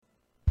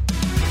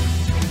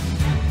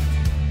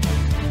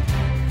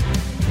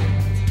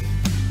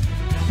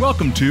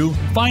Welcome to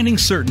Finding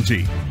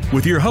Certainty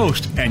with your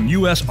host and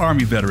U.S.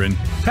 Army veteran,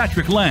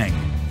 Patrick Lang.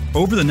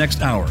 Over the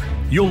next hour,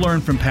 you'll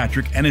learn from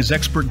Patrick and his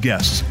expert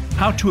guests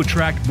how to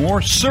attract more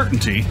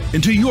certainty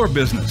into your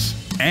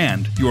business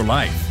and your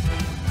life.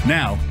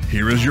 Now,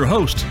 here is your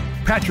host,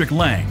 Patrick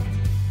Lang.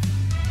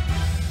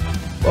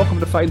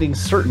 Welcome to Finding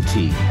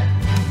Certainty.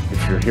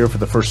 If you're here for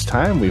the first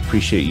time, we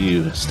appreciate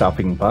you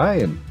stopping by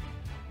and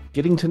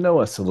getting to know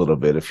us a little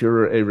bit. If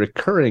you're a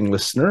recurring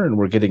listener, and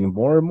we're getting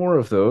more and more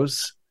of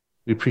those,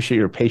 we appreciate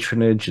your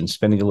patronage and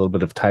spending a little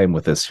bit of time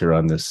with us here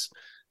on this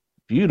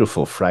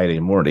beautiful Friday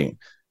morning.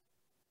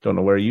 Don't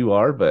know where you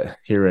are, but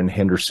here in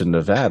Henderson,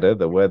 Nevada,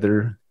 the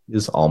weather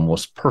is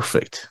almost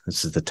perfect.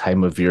 This is the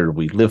time of year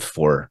we live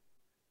for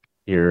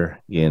here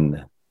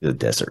in the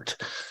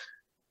desert.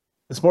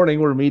 This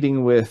morning, we're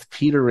meeting with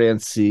Peter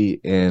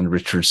Rancie and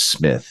Richard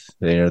Smith.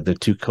 They are the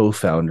two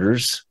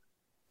co-founders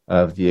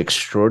of the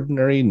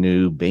extraordinary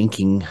new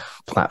banking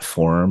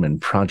platform and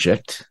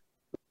project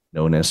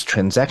known as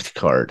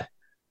TranzactCard.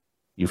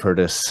 You've heard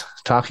us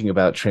talking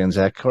about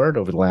TranzactCard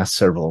over the last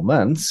several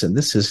months, and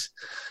this is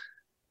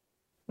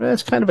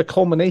it's kind of a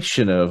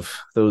culmination of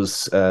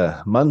those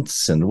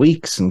months and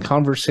weeks and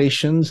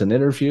conversations and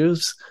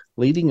interviews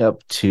leading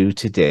up to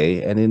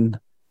today and in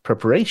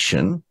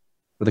preparation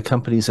for the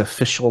company's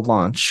official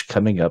launch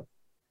coming up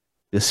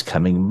this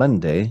coming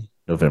Monday,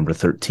 November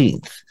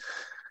 13th.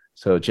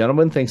 So,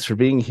 gentlemen, thanks for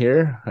being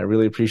here. I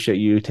really appreciate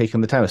you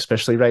taking the time,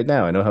 especially right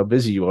now. I know how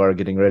busy you are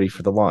getting ready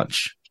for the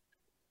launch.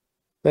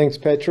 Thanks,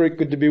 Patrick.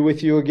 Good to be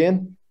with you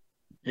again.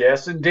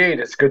 Yes, indeed.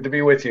 It's good to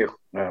be with you.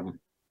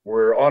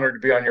 We're honored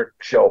to be on your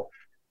show,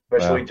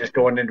 especially just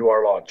going into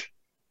our launch.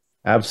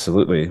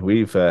 Absolutely.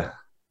 I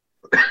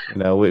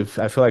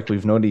feel like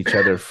we've known each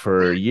other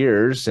for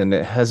years, and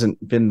it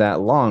hasn't been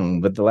that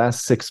long, but the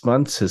last 6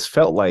 months has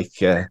felt like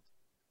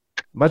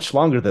much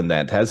longer than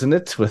that, hasn't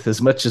it? With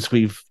as much as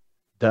we've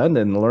done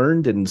and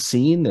learned and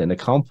seen and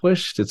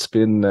accomplished, it's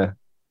been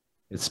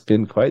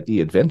quite the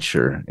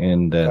adventure.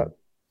 And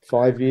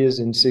 5 years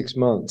in 6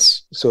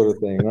 months, sort of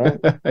thing, right?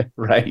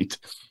 Right.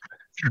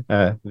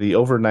 The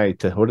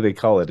overnight, what do they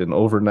call it? An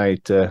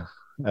overnight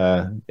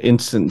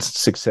instant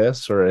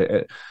success, or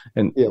an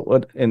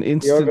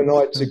instant the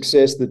overnight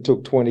success that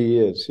took 20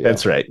 years. Yeah.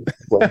 That's right.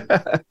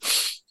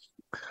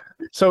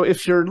 So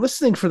if you're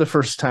listening for the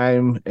first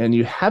time and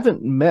you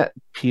haven't met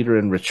Peter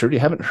and Richard, you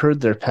haven't heard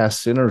their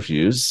past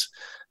interviews,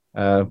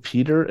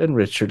 Peter and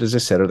Richard, as I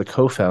said, are the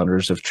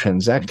co-founders of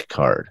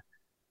TranzactCard.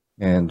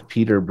 And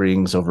Peter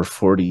brings over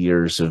 40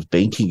 years of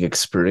banking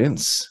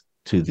experience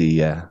to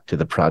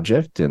the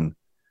project, and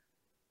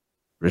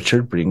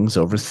Richard brings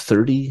over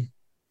 30,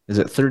 is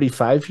it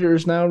 35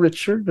 years now,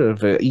 Richard,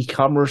 of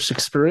e-commerce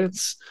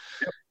experience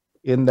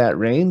in that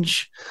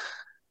range.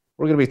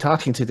 We're going to be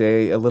talking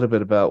today a little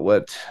bit about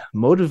what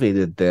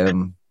motivated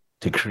them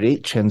to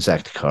create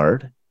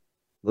TranzactCard, a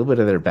little bit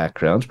of their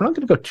backgrounds. We're not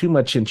going to go too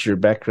much into your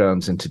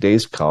backgrounds in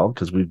today's call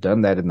because we've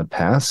done that in the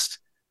past.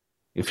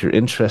 If you're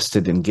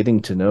interested in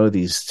getting to know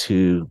these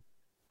two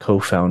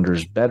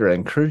co-founders better, I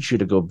encourage you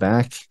to go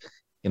back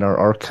in our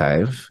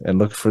archive and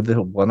look for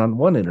the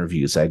one-on-one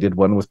interviews. I did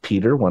one with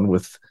Peter, one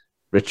with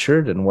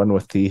Richard, and one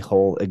with the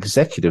whole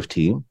executive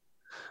team,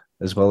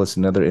 as well as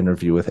another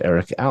interview with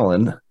Eric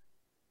Allen,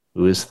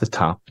 who is the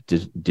top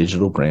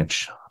digital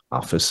branch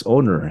office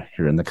owner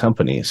here in the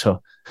company.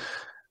 So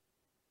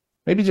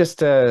maybe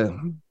just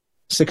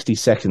 60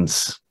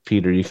 seconds,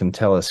 Peter, you can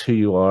tell us who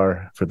you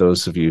are for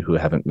those of you who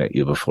haven't met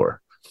you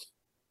before.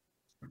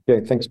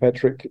 Okay, thanks,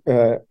 Patrick.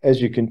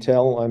 As you can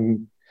tell,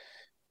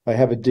 I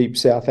have a deep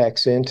South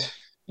accent.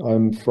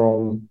 I'm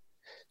from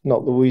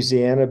not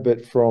Louisiana,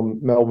 but from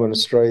Melbourne,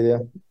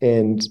 Australia.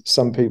 And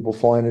some people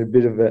find it a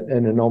bit of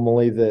an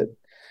anomaly that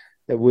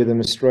with an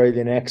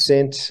Australian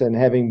accent and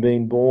having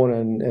been born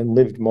and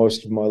lived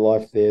most of my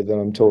life there, that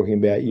I'm talking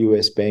about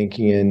US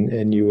banking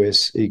and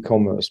US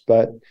e-commerce.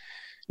 But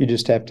you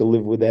just have to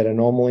live with that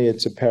anomaly.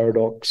 It's a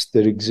paradox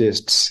that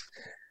exists.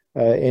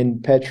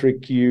 And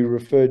Patrick, you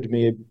referred to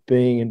me as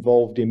being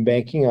involved in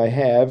banking. I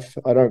have.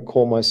 I don't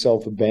call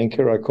myself a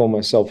banker. I call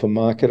myself a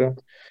marketer.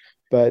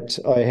 But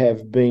I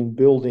have been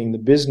building the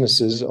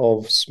businesses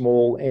of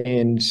small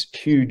and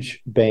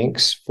huge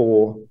banks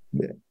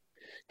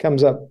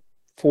comes up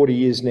 40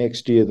 years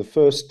next year. The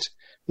first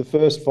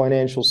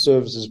financial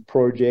services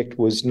project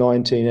was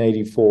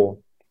 1984.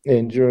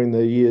 And during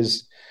the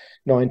years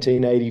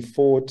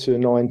 1984 to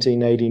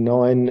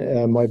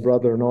 1989, my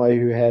brother and I,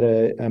 who had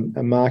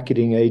a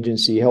marketing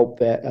agency,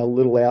 helped a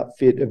little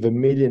outfit of $1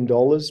 million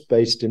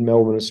based in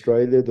Melbourne,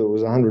 Australia, that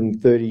was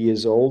 130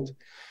 years old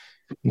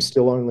and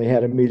still only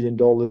had $1 million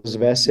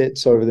of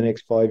assets. Over the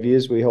next 5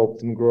 years, we helped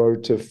them grow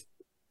to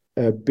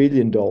 $1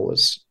 billion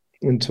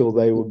until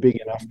they were big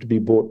enough to be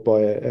bought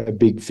by a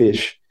big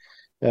fish.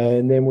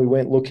 And then we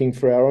went looking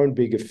for our own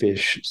bigger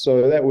fish.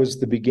 So that was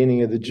the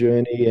beginning of the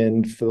journey.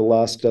 And for the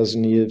last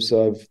dozen years,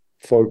 I've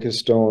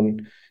focused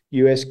on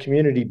US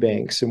community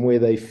banks and where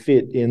they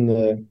fit in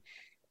the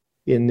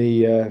in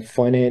the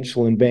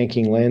financial and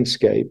banking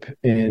landscape.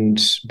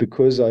 And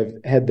because I've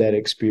had that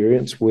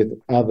experience with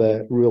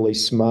other really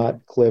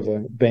smart,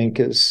 clever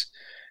bankers,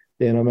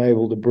 then I'm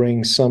able to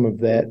bring some of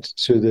that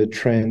to the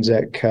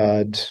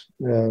TranzactCard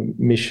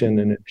mission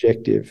and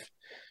objective.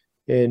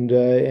 And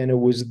it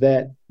was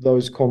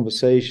those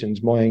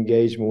conversations, my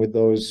engagement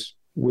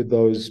with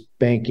those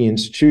banking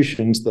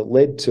institutions, that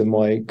led to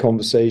my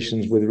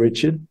conversations with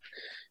Richard.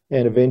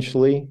 And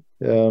eventually,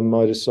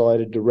 I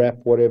decided to wrap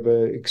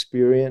whatever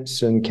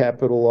experience and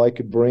capital I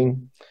could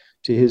bring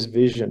to his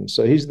vision.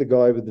 So he's the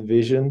guy with the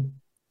vision,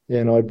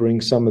 and I bring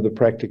some of the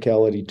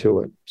practicality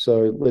to it.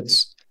 So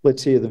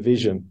let's hear the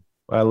vision.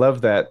 I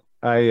love that.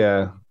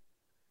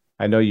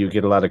 I know you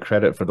get a lot of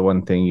credit for the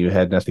one thing you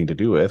had nothing to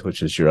do with,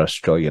 which is your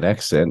Australian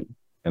accent.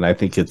 And I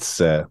think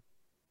it's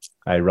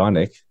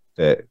ironic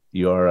that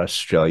you are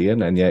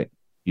Australian and yet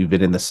you've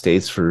been in the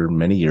States for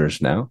many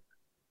years now.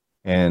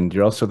 And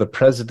you're also the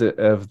president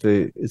of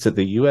is it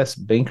the U.S.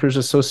 Bankers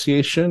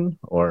Association?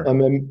 Or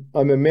I'm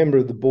a member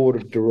of the board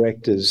of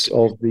directors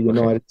of the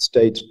United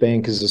States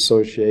Bankers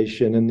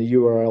Association, and the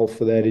URL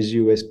for that is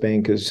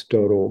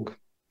usbankers.org.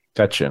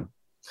 Gotcha.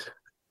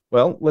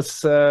 Well,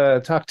 let's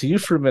talk to you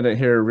for a minute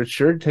here,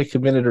 Richard. Take a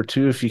minute or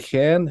two if you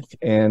can,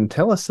 and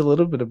tell us a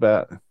little bit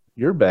about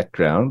your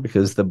background,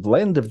 because the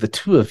blend of the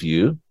two of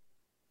you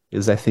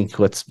is, I think,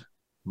 what's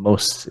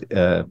most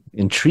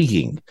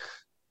intriguing.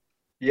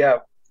 Yeah.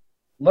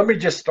 Let me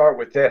just start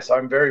with this.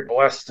 I'm very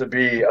blessed to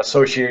be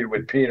associated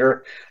with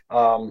Peter.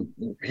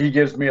 He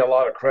gives me a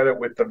lot of credit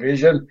with the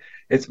vision.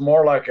 It's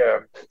more like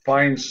a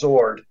fine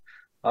sword.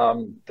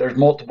 There's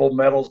multiple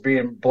metals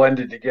being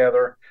blended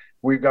together.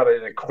 We've got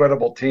an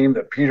incredible team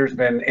that Peter's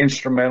been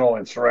instrumental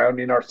in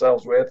surrounding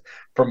ourselves with,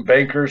 from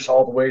bankers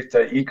all the way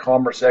to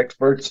e-commerce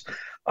experts.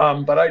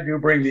 But I do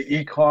bring the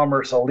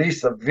e-commerce, at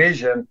least the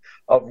vision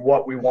of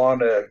what we want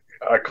to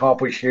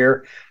accomplish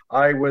here.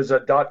 I was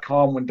at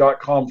 .com when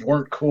 .coms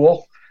weren't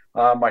cool.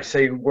 I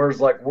say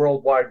words like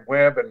World Wide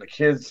Web, and the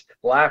kids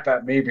laugh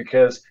at me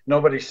because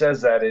nobody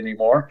says that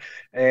anymore.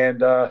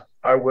 And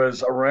I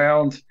was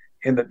around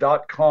in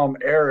the .com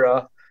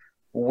era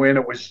when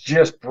it was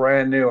just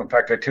brand new. In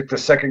fact, I took the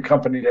second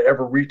company to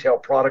ever retail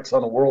products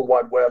on the World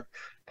Wide Web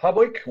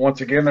public.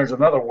 Once again, there's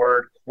another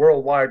word,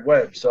 World Wide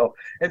Web. So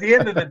at the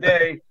end of the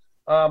day,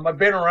 I've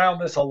been around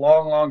this a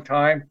long, long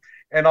time.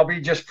 And I'll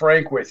be just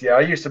frank with you.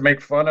 I used to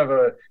make fun of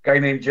a guy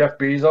named Jeff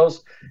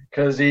Bezos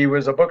because he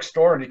was a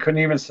bookstore and he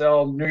couldn't even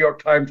sell New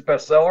York Times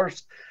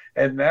bestsellers.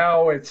 And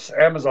now it's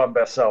Amazon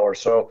bestseller.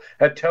 So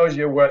that tells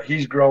you what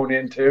he's grown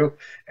into,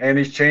 and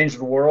he's changed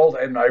the world.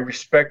 And I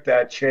respect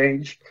that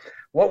change.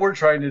 What we're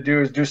trying to do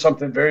is do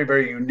something very,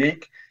 very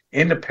unique,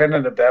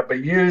 independent of that,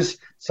 but use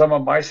some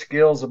of my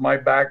skills and my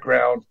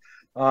background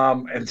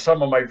and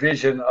some of my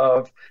vision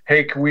of,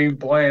 hey, can we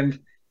blend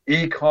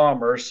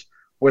e-commerce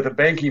with a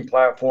banking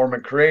platform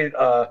and create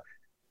a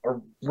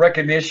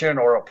recognition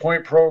or a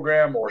point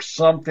program or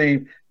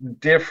something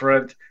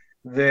different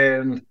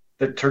than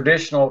the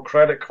traditional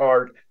credit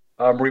card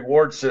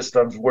reward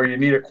systems, where you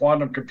need a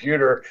quantum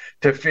computer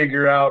to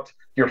figure out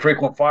your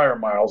frequent flyer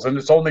miles. And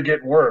it's only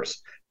getting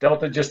worse.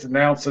 Delta just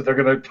announced that they're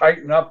going to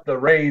tighten up the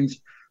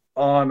reins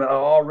on an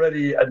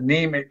already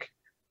anemic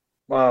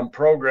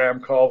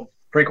program called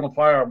frequent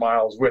flyer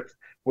miles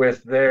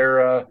with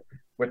their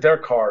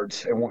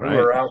cards and who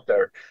are out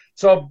there.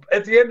 So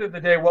at the end of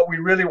the day, what we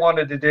really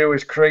wanted to do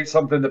is create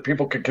something that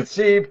people can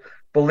conceive,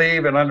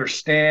 believe, and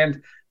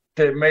understand,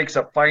 that makes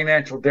a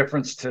financial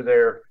difference to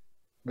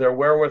their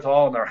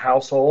wherewithal and their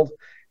household.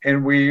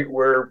 And we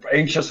were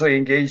anxiously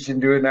engaged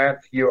in doing that.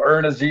 You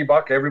earn a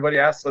Z-Buck. Everybody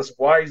asks us,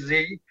 why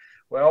Z?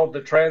 Well,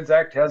 the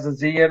Transact has a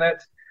Z in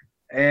it.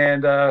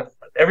 And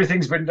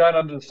everything's been done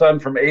under the sun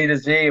from A to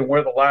Z, and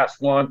we're the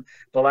last one,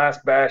 the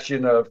last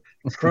bastion of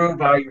true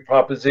value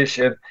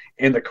proposition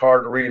in the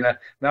card arena.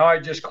 Now, I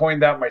just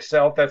coined that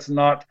myself. That's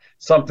not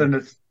something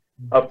that's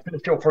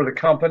official for the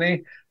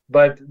company,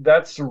 but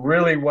that's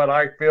really what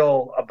I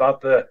feel about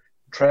the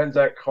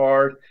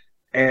TranzactCard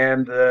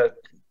and the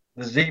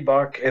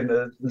Z-Buck and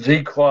the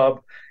Z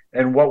Club,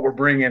 and what we're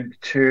bringing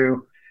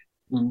to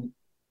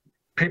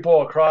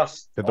people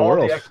across the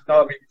world, the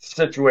economic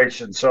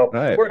situation. So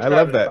right. I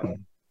love that.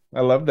 I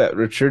love that,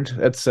 Richard.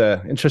 That's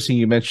interesting.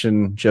 You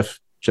mentioned Jeff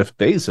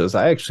Bezos.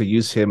 I actually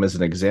use him as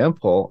an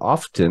example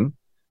often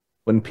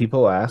when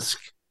people ask,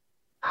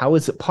 how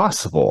is it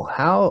possible?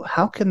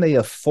 How can they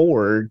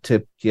afford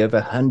to give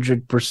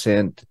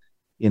 100%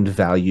 in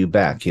value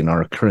back in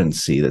our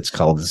currency that's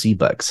called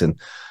Z-Bucks? And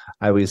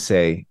I always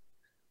say,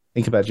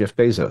 think about Jeff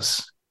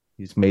Bezos.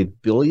 He's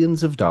made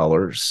billions of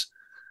dollars.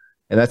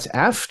 And that's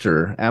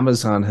after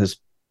Amazon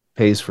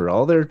pays for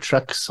all their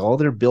trucks, all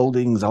their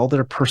buildings, all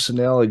their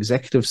personnel,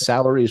 executive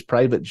salaries,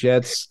 private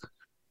jets,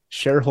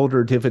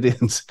 shareholder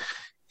dividends.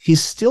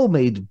 He's still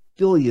made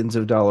billions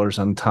of dollars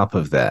on top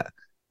of that.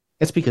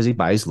 It's because he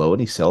buys low and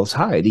he sells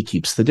high, and he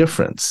keeps the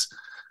difference.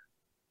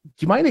 Do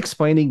you mind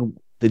explaining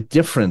the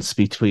difference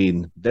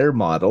between their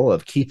model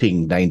of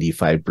keeping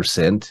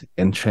 95%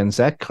 and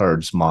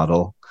TranzactCard's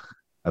model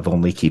of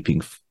only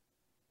keeping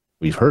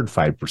we've heard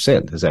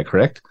 5%. Is that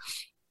correct?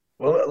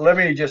 Well, let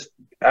me just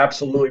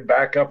absolutely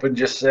back up and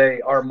just say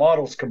our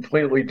model's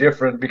completely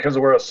different because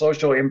we're a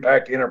social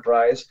impact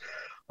enterprise.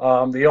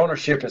 The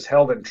ownership is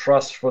held in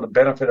trust for the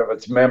benefit of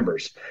its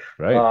members.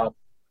 Right.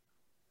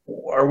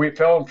 Are we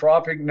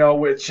philanthropic?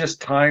 No, it's just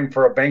time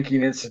for a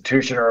banking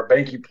institution or a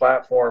banking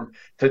platform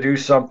to do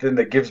something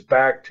that gives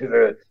back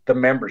to the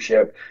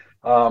membership.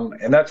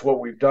 And that's what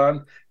we've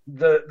done.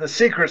 The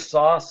secret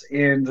sauce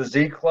in the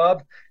Z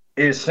Club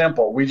is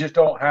simple. We just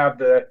don't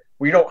have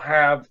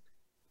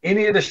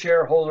any of the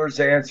shareholders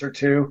to answer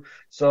to.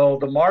 So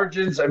the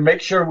margins, and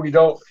make sure we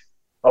don't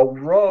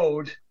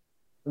erode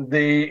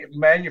the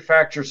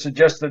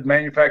suggested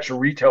manufacturer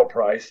retail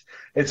price.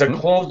 It's a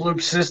closed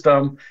loop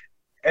system,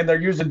 and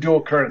they're using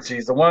dual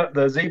currencies.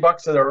 The Z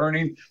bucks that they're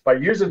earning by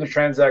using the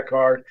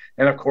TranzactCard,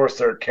 and of course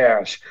their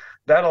cash.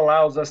 That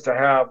allows us to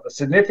have a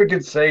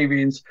significant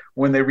savings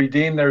when they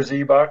redeem their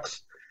Z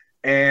bucks,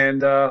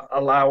 and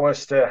allow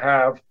us to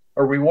have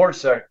a reward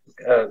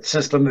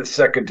system that's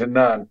second to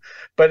none.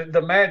 But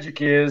the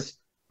magic is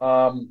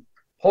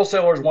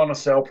wholesalers want to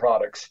sell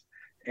products.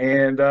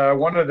 And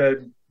one of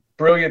the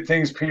brilliant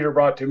things Peter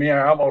brought to me,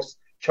 I almost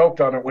choked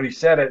on it when he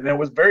said it, and it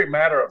was very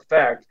matter of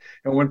fact.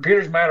 And when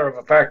Peter's matter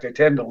of fact, they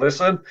tend to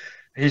listen.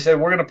 He said,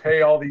 we're going to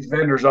pay all these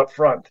vendors up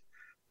front.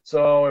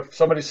 So if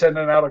somebody's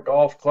sending out a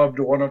golf club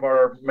to one of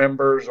our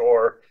members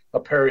or a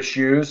pair of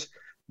shoes,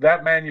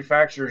 that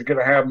manufacturer is going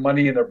to have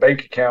money in their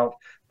bank account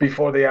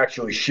before they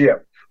actually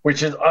ship,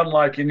 which is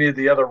unlike any of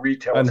the other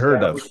retail.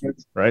 Unheard of,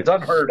 right? It's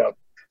unheard of.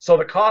 So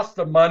the cost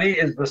of money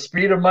is the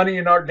speed of money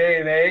in our day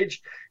and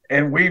age.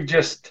 And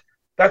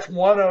that's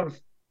one of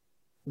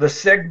the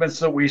segments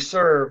that we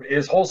serve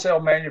is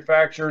wholesale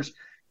manufacturers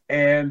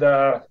and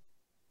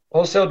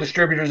wholesale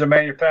distributors and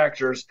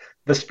manufacturers.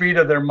 The speed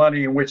of their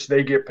money in which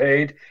they get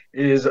paid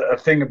is a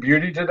thing of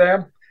beauty to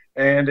them.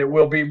 And it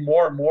will be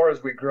more and more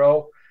as we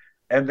grow.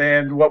 And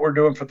then what we're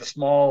doing for the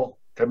small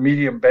to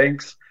medium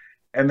banks,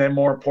 and then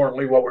more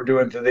importantly, what we're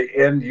doing to the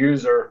end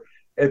user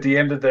at the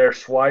end of their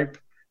swipe,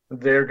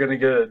 they're going to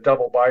get a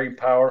double buying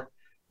power,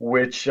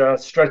 which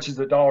stretches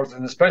the dollars.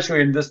 And especially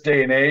in this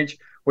day and age,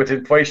 with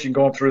inflation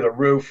going through the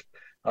roof,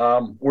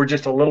 we're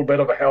just a little bit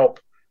of a help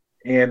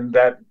in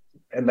that,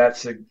 and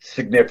that's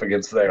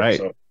significance there. Right.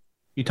 So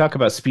you talk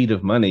about speed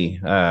of money.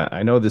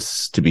 I know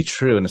this to be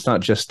true, and it's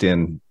not just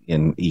in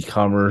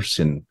e-commerce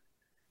and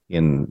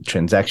in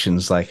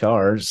transactions like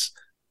ours.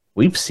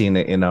 We've seen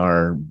it in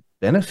our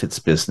benefits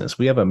business.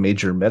 We have a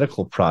major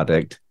medical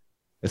product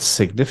that's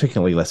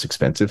significantly less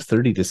expensive,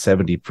 30 to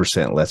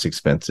 70% less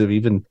expensive.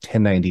 Even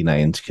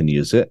 1099s can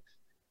use it.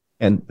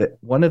 And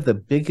one of the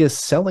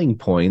biggest selling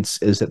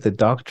points is that the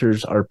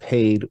doctors are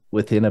paid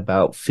within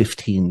about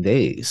 15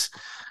 days.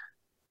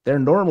 They're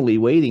normally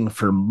waiting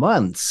for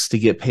months to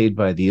get paid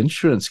by the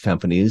insurance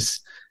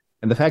companies.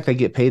 And the fact they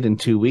get paid in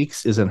 2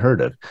 weeks is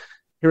unheard of.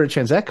 Here at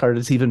TranzactCard,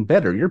 it's even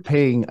better. You're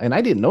paying, and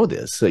I didn't know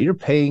this, so you're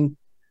paying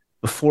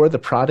before the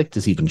product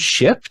is even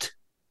shipped.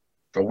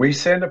 So we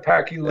send a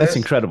packing list. That's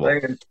incredible. They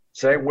can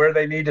say where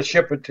they need to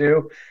ship it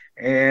to,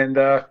 and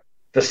the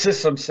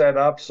system's set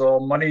up so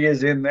money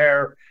is in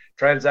their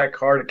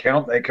TranzactCard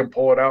account. They can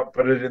pull it out,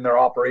 put it in their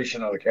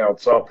operational account.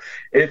 So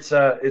it's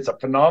a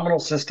phenomenal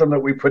system that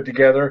we put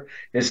together.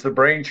 It's the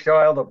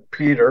brainchild of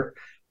Peter.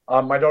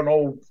 I don't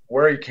know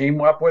where he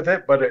came up with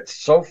it, but it's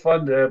so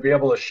fun to be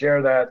able to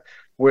share that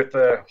with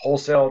the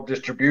wholesale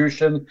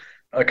distribution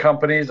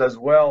companies as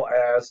well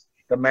as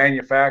the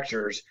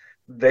manufacturers.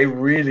 They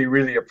really,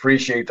 really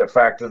appreciate the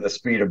fact of the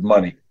speed of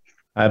money.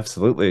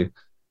 Absolutely.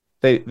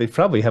 They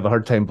probably have a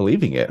hard time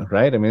believing it,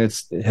 right? I mean,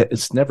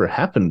 it's never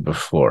happened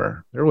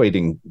before. They're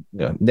waiting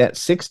net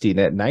 60,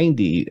 net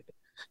 90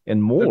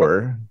 and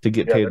more to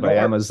get paid by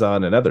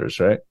Amazon and others,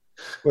 right?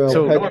 Well,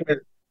 so,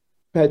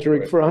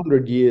 Patrick, for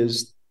 100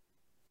 years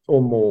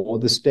or more,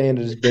 the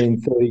standard has been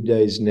 30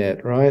 days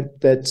net, right?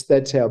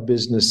 That's how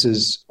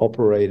businesses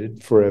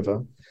operated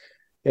forever.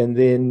 And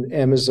then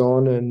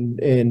Amazon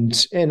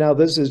and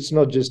others, it's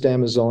not just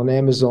Amazon.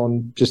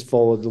 Amazon just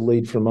followed the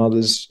lead from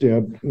others,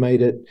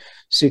 made it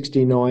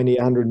 60, 90,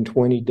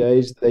 120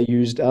 days. They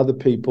used other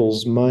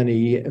people's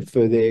money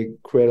for their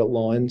credit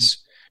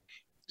lines.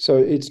 So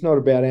it's not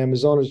about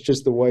Amazon. It's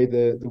just the way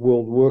the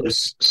world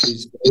works.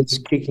 It's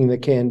kicking the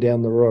can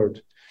down the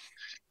road.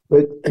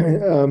 But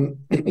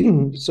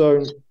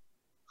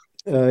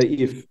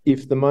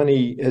if the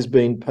money has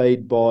been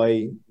paid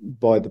by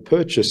the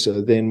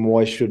purchaser, then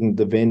why shouldn't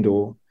the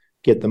vendor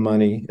get the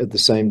money at the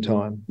same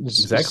time?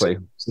 Exactly.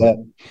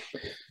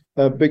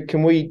 But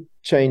can we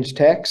change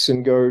tax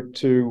and go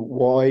to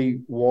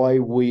why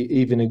we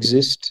even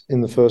exist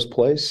in the first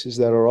place? Is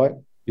that all right?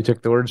 You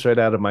took the words right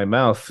out of my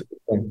mouth.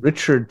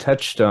 Richard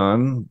touched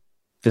on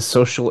the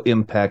social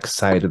impact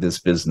side of this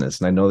business,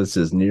 and I know this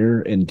is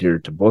near and dear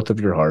to both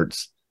of your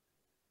hearts.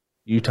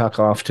 You talk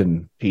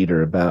often,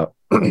 Peter, about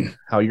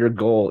how your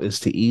goal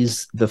is to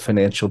ease the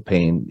financial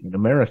pain in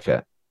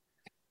America.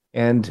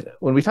 And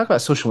when we talk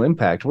about social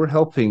impact, we're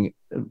helping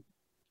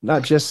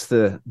not just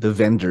the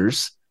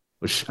vendors,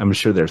 which I'm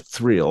sure they're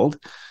thrilled,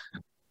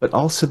 but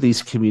also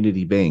these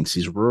community banks,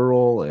 these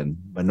rural and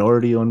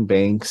minority-owned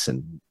banks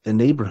and the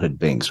neighborhood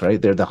banks,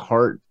 right? They're the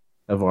heart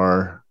of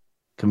our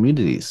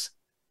communities.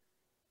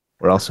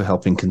 We're also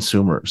helping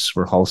consumers.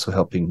 We're also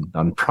helping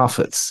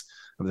nonprofits.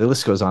 The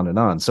list goes on and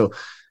on. So do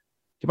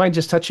you mind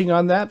just touching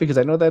on that? Because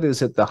I know that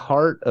is at the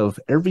heart of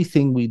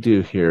everything we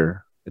do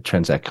here at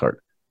TranzactCard.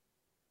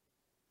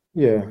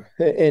 Yeah,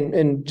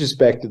 and just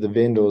back to the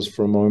vendors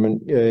for a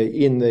moment.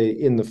 In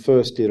the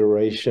first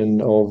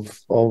iteration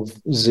of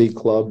Z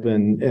Club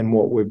and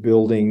what we're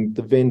building,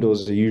 the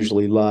vendors are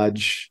usually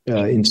large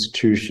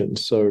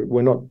institutions, so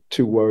we're not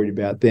too worried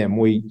about them.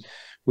 We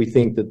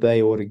think that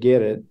they ought to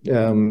get it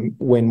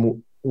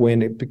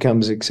when it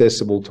becomes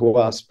accessible to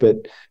us, but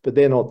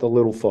they're not the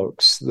little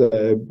folks.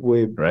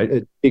 We're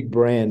right. Big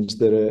brands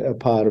that are a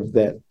part of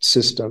that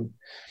system.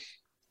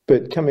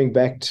 But coming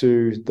back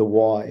to the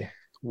why.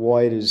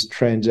 Why does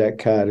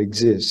TranzactCard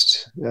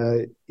exist?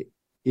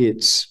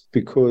 It's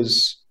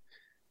because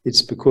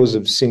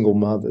of single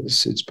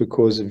mothers. It's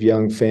because of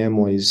young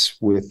families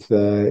with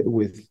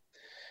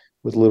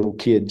little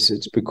kids.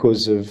 It's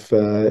because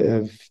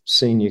of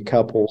senior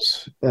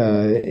couples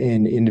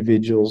and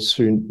individuals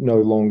who no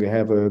longer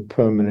have a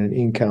permanent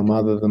income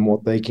other than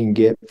what they can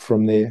get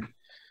from their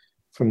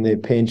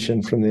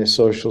pension, from their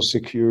Social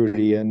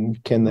Security,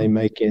 and can they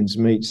make ends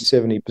meet?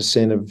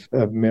 70% of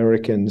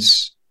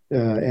Americans.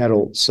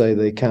 Adults say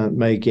they can't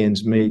make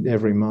ends meet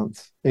every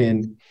month,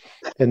 and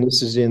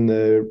this is in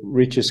the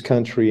richest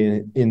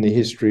country in the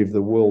history of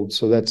the world.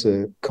 So that's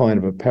a kind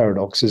of a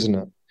paradox, isn't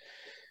it?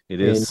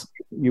 It is.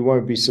 And you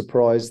won't be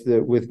surprised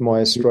that with my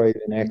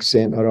Australian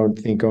accent, I don't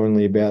think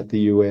only about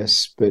the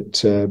US, but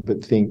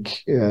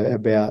think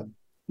about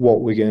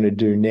what we're going to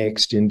do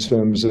next in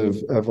terms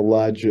of a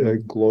larger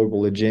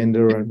global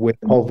agenda, and where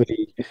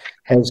poverty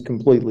has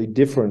completely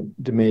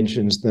different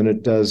dimensions than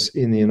it does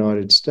in the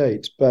United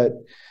States. But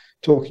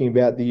talking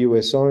about the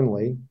US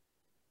only,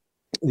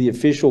 the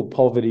official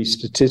poverty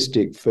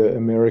statistic for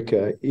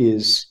America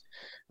is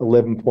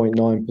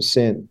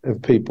 11.9%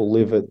 of people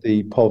live at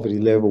the poverty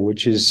level,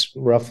 which is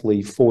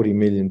roughly 40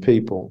 million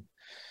people.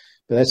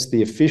 But that's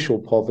the official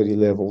poverty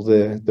level.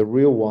 The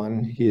real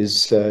one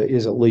is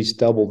at least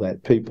double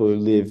that. People who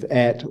live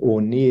at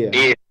or near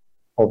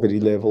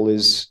poverty level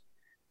is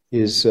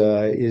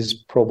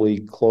probably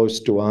close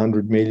to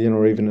 100 million,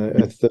 or even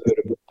a third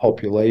of the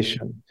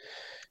population.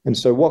 And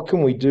so what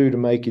can we do to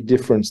make a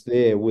difference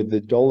there with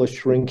the dollar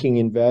shrinking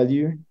in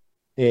value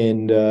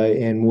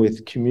and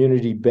with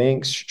community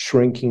banks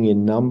shrinking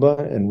in number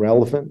and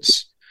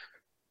relevance?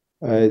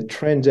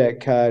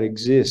 TranzactCard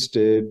exists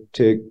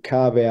to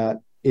carve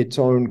out its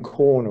own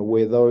corner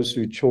where those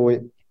who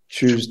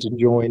choose to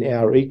join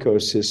our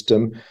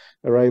ecosystem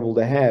are able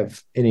to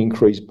have an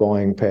increased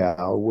buying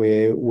power,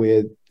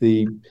 where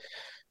the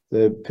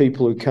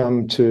people who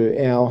come to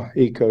our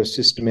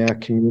ecosystem, our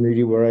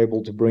community, we're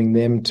able to bring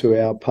them to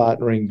our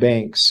partnering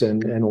banks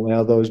and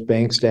allow those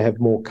banks to have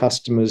more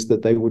customers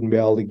that they wouldn't be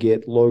able to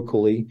get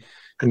locally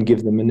and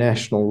give them a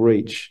national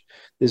reach.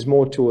 There's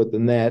more to it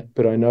than that,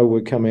 but I know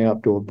we're coming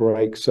up to a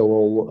break, so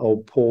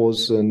I'll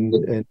pause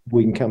and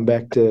we can come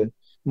back to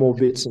more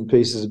bits and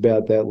pieces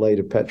about that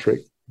later, Patrick.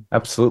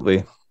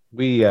 Absolutely.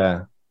 We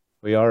are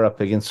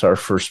up against our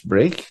first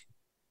break.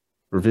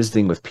 We're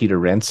visiting with Peter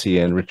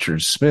Rancie and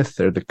Richard Smith.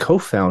 They're the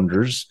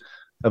co-founders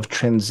of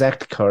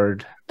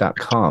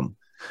TranzactCard.com.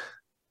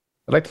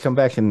 I'd like to come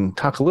back and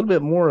talk a little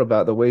bit more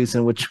about the ways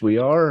in which we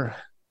are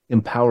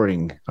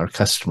empowering our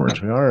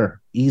customers. We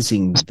are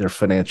easing their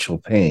financial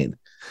pain.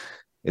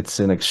 It's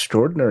an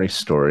extraordinary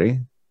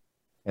story,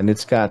 and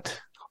it's got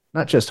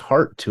not just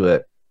heart to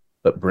it,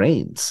 but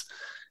brains.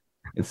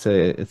 It's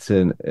a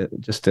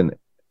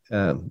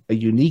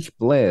unique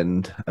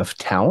blend of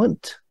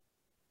talent,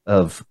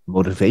 of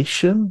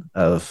motivation,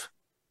 of,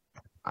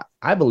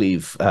 I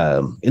believe,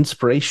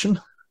 inspiration,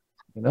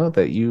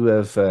 that you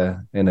have,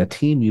 and a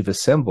team you've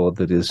assembled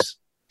that is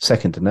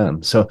second to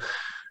none. So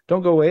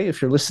don't go away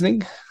if you're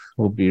listening.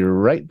 We'll be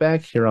right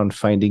back here on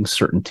Finding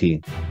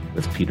Certainty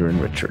with Peter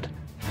and Richard.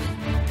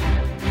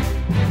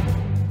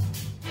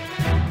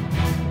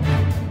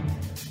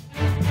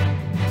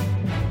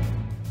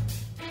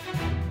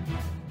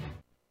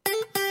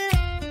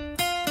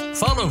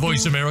 Follow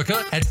Voice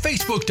America at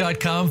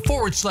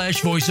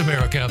Facebook.com/Voice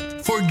America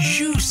for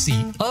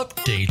juicy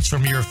updates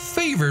from your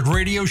favorite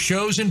radio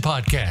shows and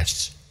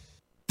podcasts.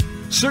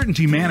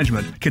 Certainty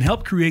Management can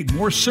help create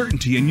more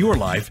certainty in your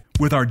life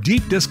with our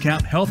deep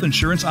discount health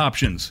insurance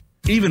options,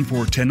 even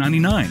for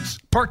 1099s,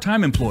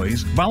 part-time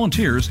employees,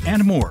 volunteers,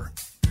 and more.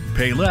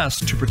 Pay less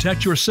to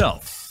protect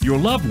yourself, your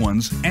loved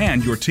ones,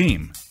 and your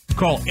team.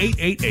 Call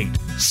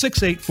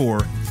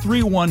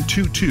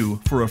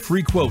 888-684-3122 for a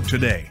free quote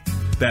today.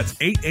 That's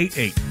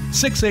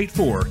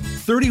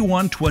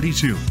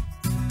 888-684-3122.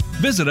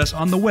 Visit us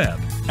on the web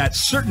at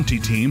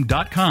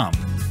CertaintyTeam.com.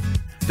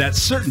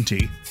 That's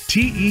Certainty,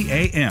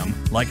 TEAM,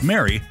 like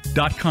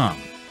Mary.com.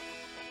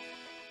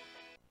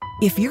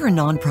 If you're a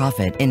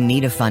nonprofit in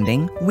need of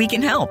funding, we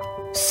can help.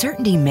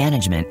 Certainty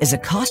Management is a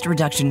cost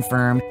reduction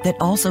firm that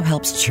also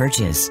helps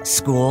churches,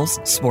 schools,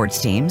 sports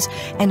teams,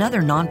 and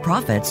other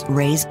nonprofits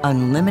raise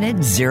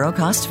unlimited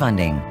zero-cost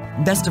funding.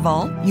 Best of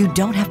all, you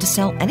don't have to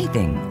sell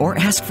anything or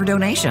ask for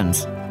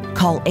donations.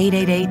 Call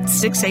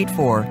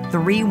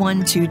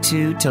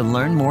 888-684-3122 to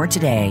learn more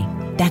today.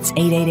 That's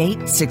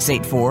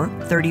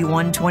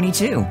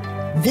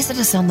 888-684-3122. Visit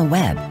us on the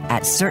web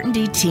at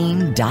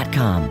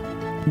CertaintyTeam.com.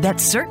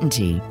 That's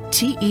Certainty,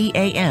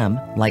 Team,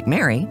 like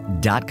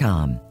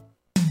Mary.com.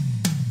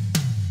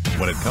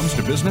 When it comes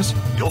to business,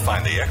 you'll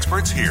find the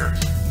experts here.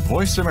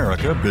 Voice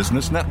America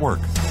Business Network.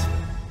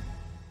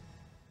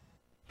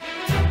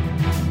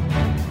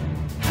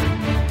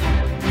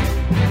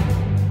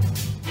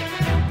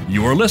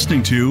 You are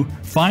listening to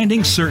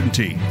Finding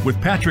Certainty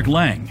with Patrick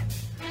Lang.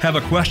 Have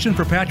a question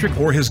for Patrick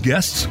or his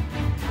guests?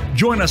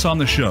 Join us on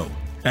the show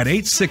at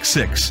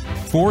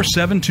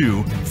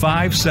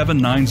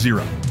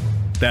 866-472-5790.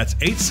 That's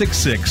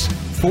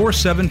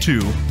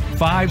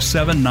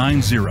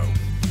 866-472-5790.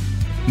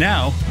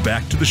 Now,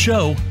 back to the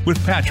show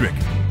with Patrick.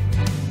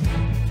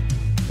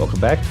 Welcome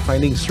back to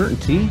Finding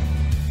Certainty.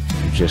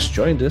 You just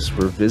joined us.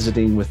 We're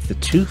visiting with the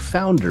two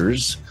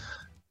founders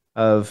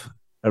of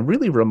a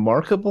really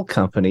remarkable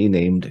company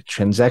named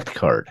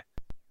TranzactCard.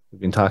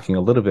 We've been talking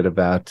a little bit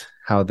about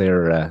how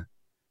they're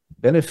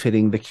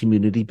benefiting the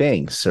community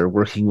banks, or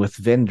working with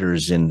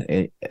vendors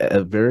in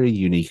a very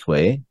unique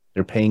way.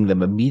 They're paying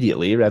them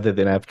immediately rather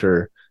than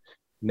after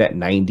net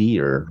 90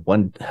 or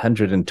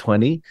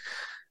 120.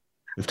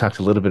 We've talked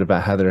a little bit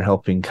about how they're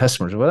helping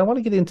customers, but I want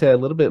to get into a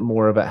little bit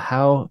more about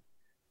how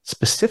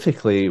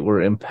specifically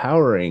we're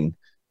empowering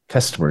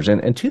customers.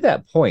 And to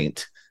that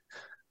point,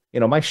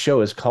 my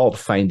show is called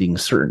Finding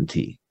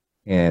Certainty.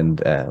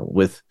 And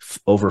with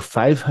over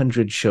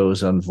 500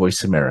 shows on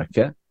Voice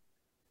America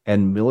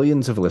and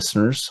millions of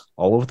listeners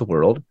all over the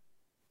world,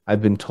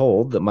 I've been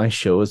told that my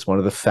show is one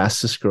of the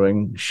fastest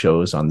growing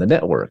shows on the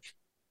network.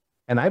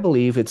 And I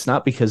believe it's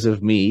not because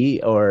of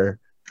me, or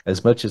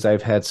as much as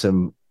I've had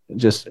some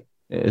just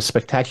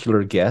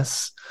spectacular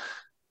guests.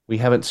 We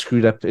haven't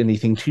screwed up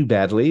anything too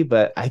badly,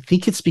 but I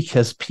think it's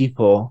because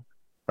people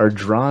are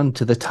drawn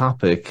to the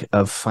topic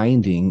of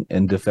finding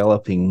and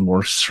developing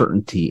more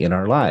certainty in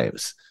our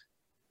lives.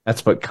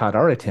 That's what caught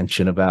our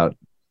attention about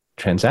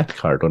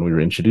TranzactCard when we were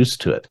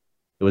introduced to it.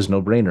 It was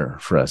no brainer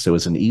for us. It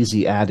was an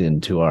easy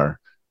add-in to our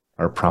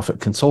profit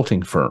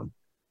consulting firm.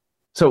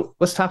 So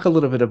let's talk a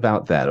little bit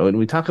about that. When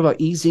we talk about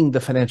easing the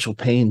financial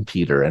pain,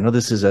 Peter, I know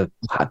this is a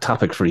hot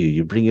topic for you.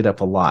 You bring it up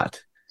a lot,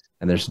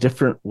 and there's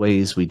different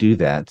ways we do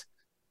that.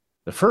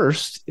 The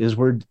first is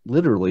we're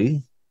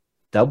literally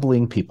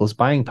doubling people's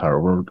buying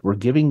power. We're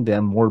giving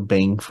them more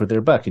bang for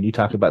their buck. And you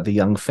talk about the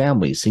young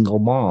families, single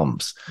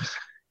moms,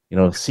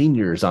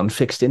 seniors on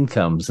fixed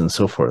incomes and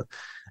so forth.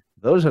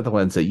 Those are the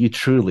ones that you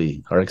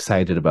truly are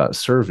excited about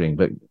serving.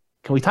 But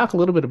can we talk a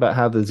little bit about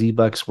how the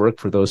Z-Bucks work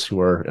for those who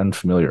are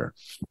unfamiliar?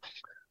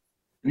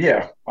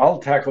 Yeah, I'll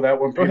tackle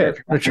that one, Peter. Go ahead,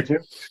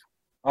 Richard.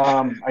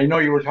 I know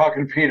you were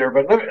talking to Peter,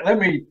 but let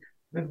me.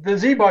 The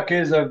Z-Buck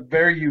is a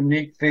very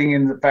unique thing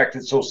in the fact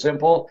it's so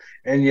simple,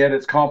 and yet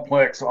it's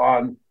complex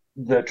on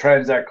the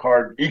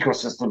TranzactCard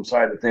ecosystem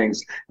side of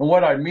things. And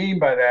what I mean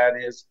by that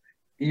is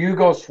you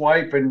go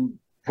swipe and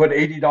put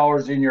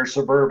 $80 in your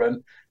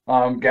Suburban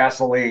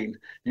gasoline,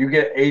 you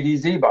get 80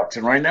 Z-Bucks.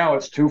 And right now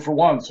it's 2 for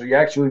 1. So you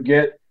actually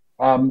get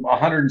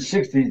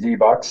 160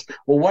 Z-Bucks.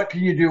 Well, what can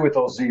you do with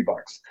those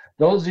Z-Bucks?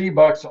 Those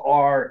Z-Bucks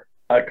are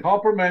a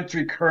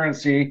complementary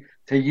currency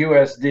to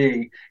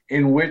USD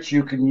in which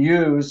you can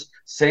use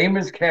same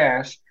as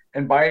cash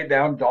and buy it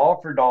down dollar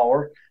for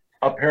dollar,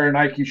 a pair of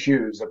Nike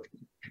shoes,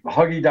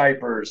 Huggy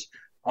diapers,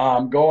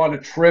 go on a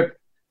trip,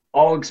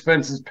 all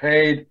expenses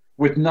paid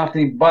with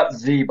nothing but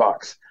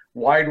Z-Bucks.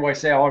 Why do I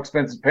say all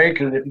expenses paid?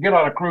 Because if you get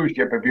on a cruise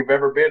ship, if you've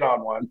ever been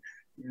on one,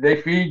 they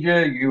feed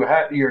you,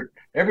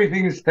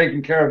 everything is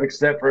taken care of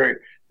except for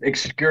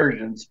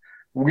excursions.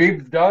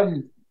 We've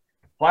done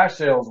flash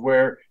sales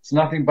where it's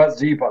nothing but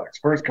Z-Bucks,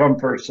 first come,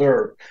 first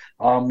serve.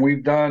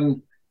 We've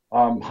done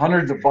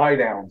hundreds of buy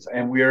downs,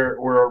 and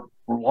we're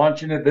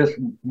launching it this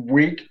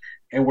week,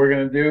 and we're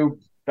going to do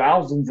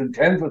thousands and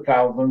tens of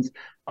thousands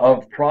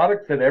of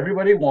products that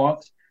everybody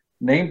wants,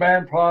 name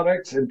brand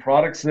products and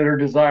products that are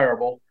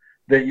desirable,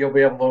 that you'll be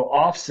able to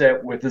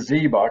offset with the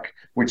Z-Buck,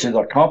 which is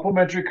a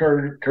complimentary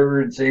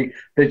currency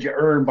that you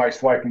earn by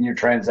swiping your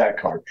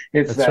TranzactCard.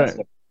 It's That's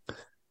right.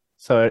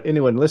 So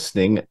anyone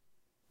listening,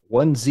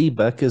 one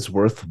Z-Buck is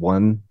worth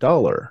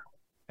 $1.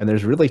 And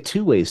there's really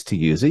two ways to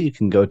use it. You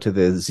can go to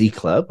the Z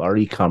Club, our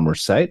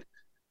e-commerce site,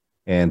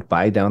 and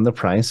buy down the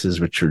price,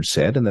 as Richard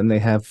said. And then they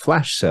have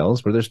flash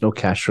sales where there's no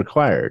cash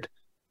required.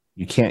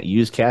 You can't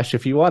use cash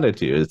if you wanted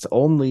to. It's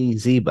only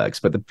Z-Bucks.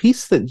 But the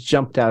piece that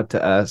jumped out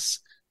to us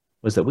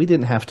was that we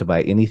didn't have to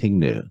buy anything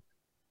new.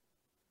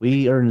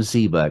 We earn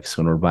Z-Bucks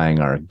when we're buying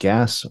our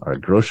gas, our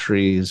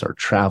groceries, our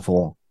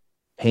travel,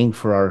 paying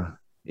for our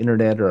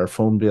internet or our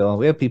phone bill.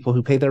 We have people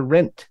who pay their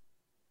rent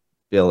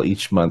bill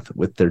each month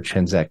with their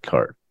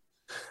TranzactCard.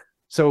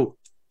 So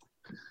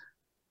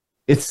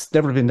it's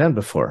never been done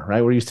before,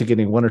 right? We're used to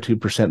getting 1 or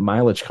 2%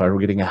 mileage card. We're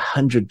getting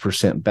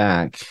 100%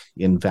 back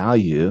in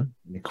value,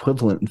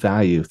 equivalent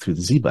value through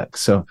the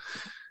Z-Bucks. So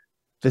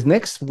the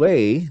next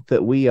way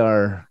that we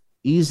are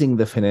easing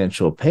the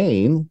financial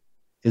pain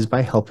is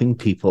by helping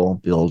people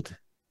build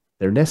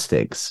their nest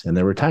eggs and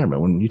their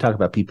retirement. When you talk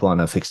about people on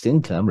a fixed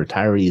income,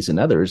 retirees and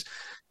others,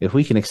 if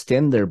we can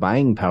extend their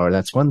buying power,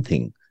 that's one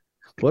thing.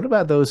 What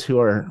about those who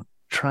are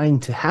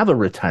trying to have a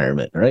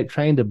retirement, right?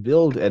 Trying to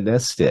build a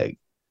nest egg?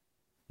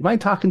 You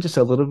mind talking just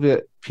a little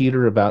bit,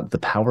 Peter, about the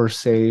power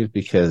save?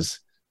 Because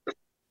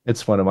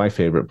it's one of my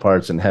favorite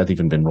parts and hasn't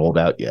even been rolled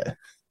out yet.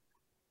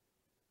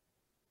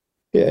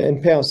 Yeah,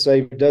 and Power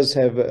Save does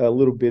have a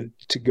little bit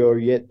to go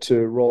yet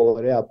to roll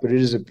it out, but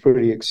it is a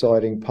pretty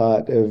exciting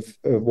part of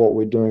what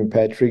we're doing,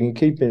 Patrick. And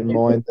keep in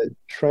mind that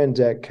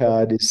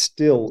TranzactCard is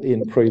still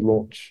in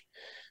pre-launch,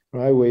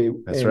 right?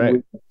 That's right.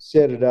 We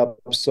set it up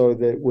so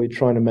that we're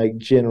trying to make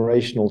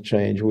generational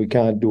change. We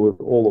can't do it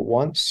all at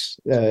once,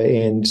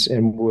 and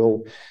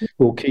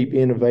we'll keep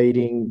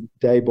innovating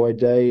day by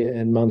day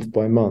and month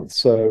by month.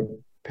 So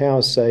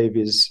Power Save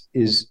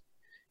is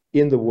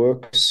in the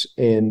works,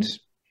 and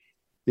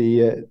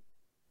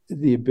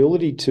the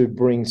ability to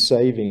bring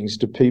savings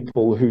to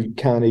people who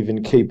can't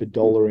even keep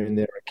 $1 in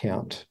their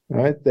account,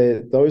 right?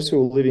 Those who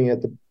are living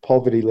at the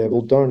poverty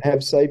level don't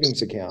have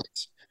savings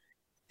accounts,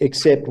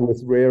 except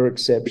with rare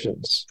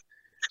exceptions.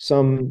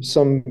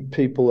 Some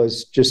people are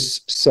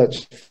just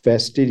such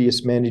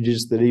fastidious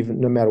managers that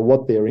even no matter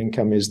what their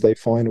income is, they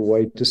find a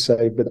way to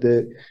save.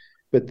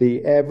 But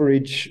the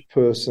average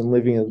person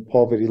living at the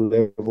poverty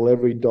level,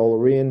 every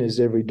dollar in is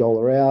every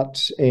dollar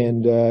out,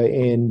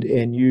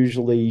 and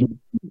usually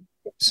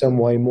some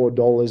way more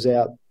dollars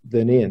out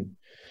than in.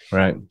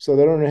 Right. So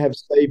they don't have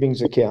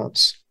savings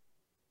accounts.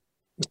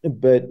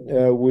 But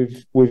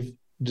we've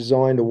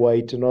designed a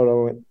way to not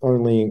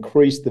only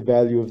increase the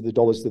value of the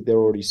dollars that they're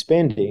already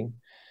spending,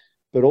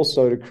 but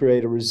also to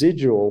create a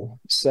residual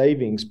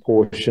savings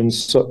portion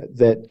so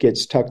that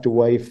gets tucked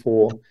away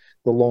for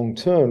the long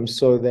term,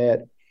 so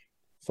that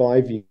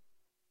 5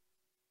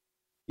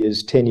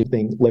 years, 10 years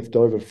thing left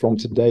over from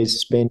today's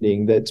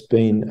spending that's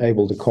been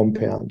able to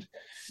compound.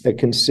 It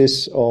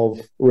consists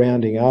of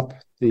rounding up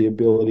the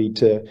ability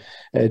to,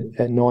 at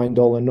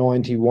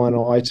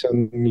 $9.91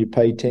 item, you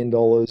pay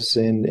 $10,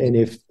 and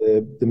if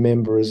the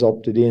member has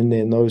opted in,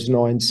 then those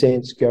 9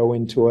 cents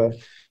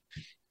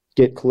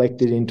get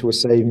collected into a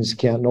savings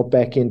account, not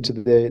back into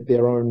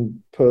their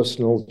own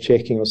personal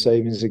checking or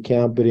savings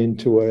account, but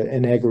into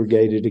an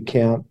aggregated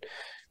account,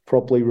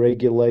 properly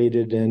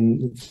regulated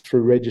and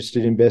through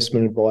registered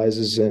investment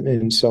advisors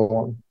and so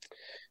on.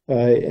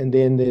 And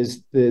then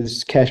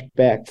there's cash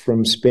back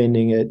from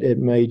spending at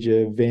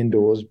major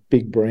vendors,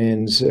 big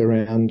brands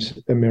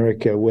around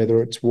America,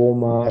 whether it's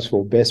Walmart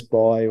or Best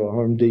Buy or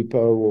Home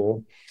Depot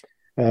or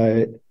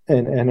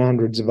and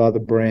hundreds of other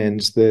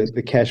brands.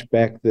 The cash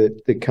back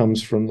that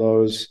comes from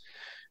those,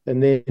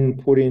 and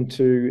then put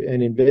into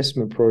an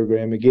investment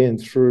program again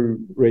through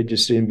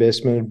registered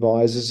investment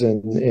advisors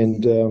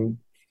and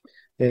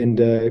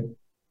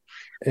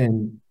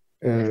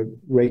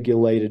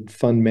regulated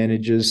fund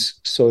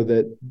managers, so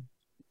that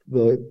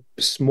the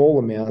small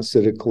amounts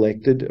that are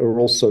collected are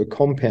also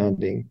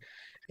compounding,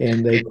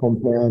 and they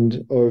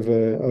compound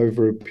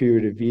over a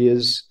period of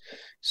years.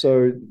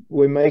 So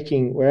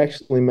we're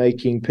actually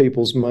making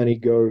people's money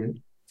go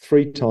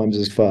 3 times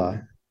as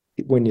far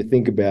when you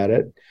think about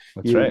it.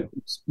 That's right.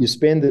 You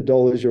spend the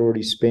dollars you're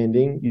already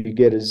spending, you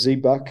get a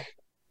Z-Buck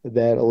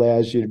that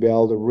allows you to be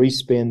able to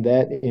respend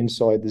that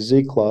inside the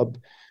Z Club.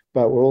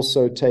 But we're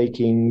also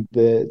taking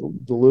the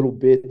little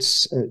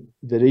bits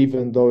that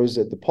even those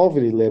at the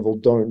poverty level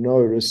don't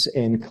notice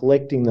and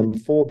collecting them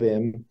for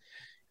them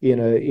in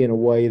a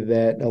way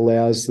that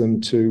allows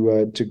them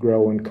to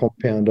grow and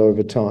compound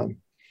over time.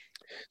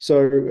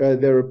 So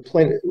there are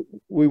plenty.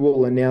 We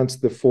will announce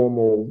the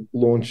formal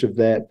launch of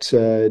that,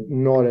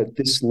 not at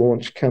this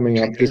launch coming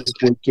up this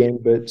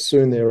weekend, but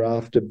soon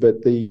thereafter.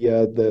 But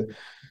the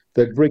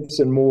bricks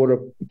and mortar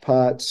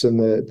parts and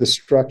the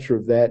structure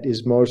of that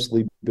is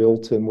mostly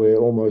built, and we're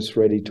almost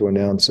ready to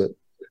announce it.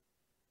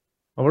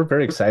 Well, we're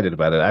very excited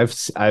about it.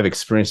 I've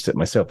experienced it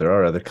myself. There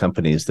are other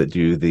companies that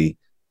do the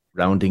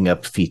rounding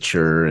up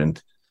feature,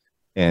 and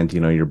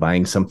you're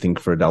buying something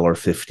for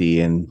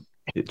 $1.50 and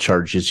it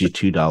charges you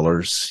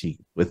 $2.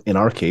 In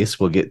our case,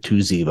 we'll get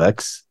 2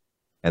 Z-Bucks,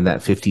 and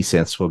that 50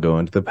 cents will go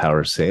into the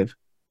Power Save.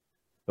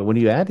 But when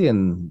you add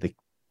in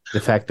the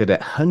fact that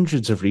at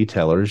hundreds of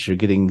retailers, you're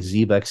getting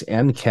Z-Bucks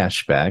and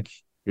cash back,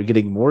 you're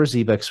getting more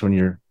Z-Bucks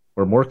or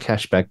more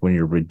cash back when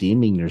you're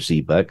redeeming your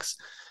Z-Bucks.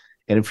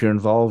 And if you're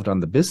involved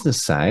on the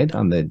business side,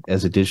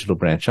 as a digital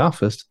branch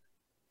office,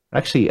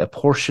 actually a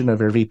portion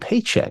of every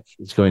paycheck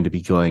is going to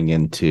be going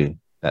into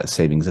that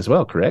savings as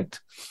well,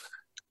 correct?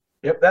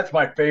 Yep, that's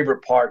my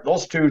favorite part.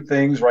 Those 2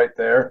 things right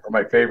there are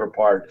my favorite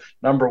part.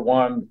 Number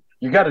one,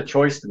 you got a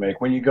choice to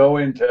make. When you go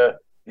into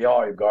the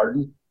Olive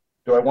Garden,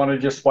 do I want to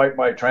just swipe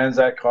my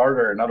TranzactCard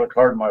or another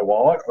card in my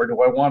wallet, or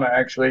do I want to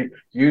actually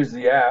use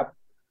the app,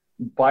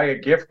 buy a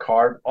gift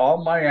card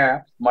on my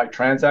app, my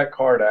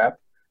TranzactCard app,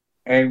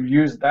 and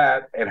use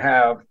that and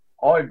have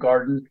Olive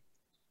Garden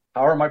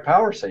power my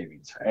power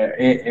savings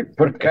and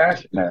put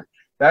cash in there.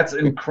 That's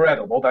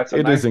incredible. That's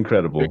It is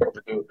incredible.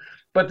 To do.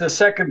 But the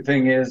second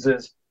thing is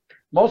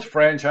most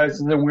franchises,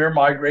 and we're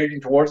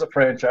migrating towards a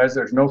franchise.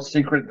 There's no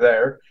secret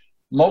there.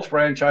 Most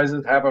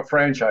franchises have a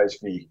franchise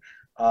fee,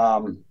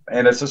 and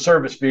it's a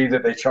service fee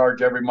that they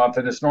charge every month,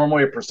 and it's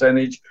normally a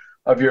percentage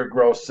of your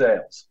gross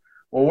sales.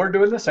 Well, we're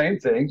doing the same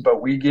thing,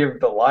 but we give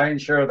the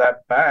lion's share of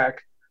that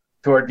back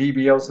to our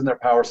DBOs in their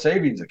power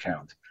savings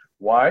account.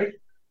 Why?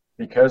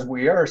 Because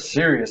we are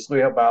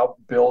seriously about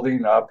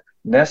building up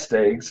nest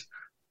eggs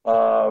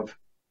of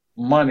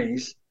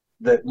monies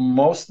that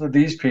most of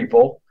these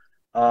people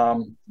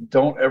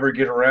don't ever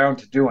get around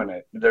to doing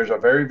it. There's a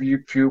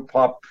very few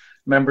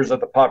members of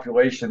the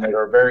population that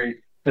are very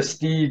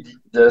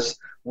fastidious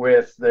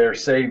with their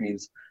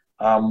savings.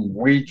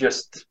 We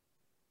just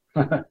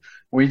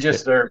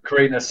are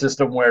creating a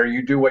system where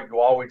you do what you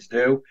always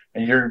do,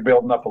 and you're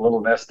building up a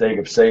little nest egg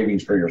of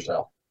savings for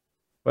yourself.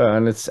 Well,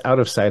 and it's out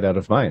of sight, out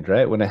of mind,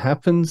 right? When it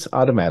happens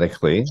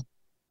automatically,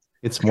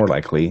 it's more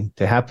likely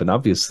to happen,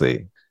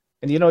 obviously.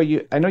 And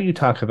I know you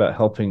talk about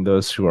helping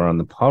those who are on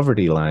the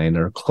poverty line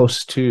or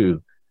close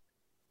to,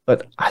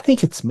 but I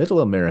think it's middle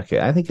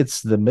America. I think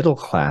it's the middle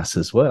class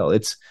as well.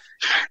 It's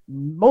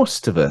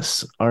most of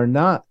us are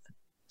not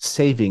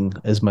saving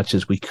as much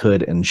as we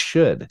could and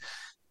should.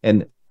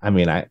 And I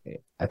mean, I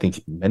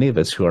think many of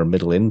us who are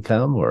middle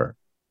income or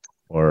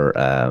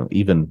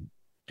even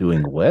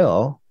doing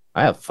well.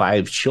 I have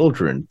 5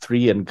 children,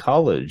 3 in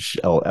college,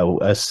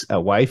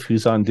 a wife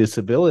who's on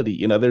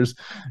disability. There's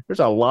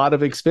a lot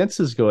of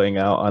expenses going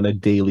out on a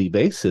daily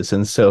basis.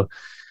 And so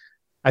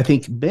I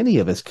think many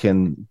of us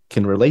can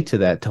relate to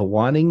that, to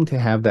wanting to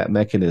have that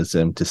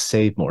mechanism to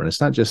save more. And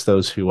it's not just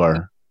those who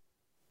are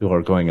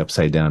going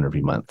upside down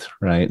every month,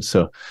 right?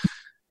 So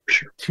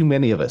too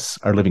many of us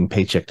are living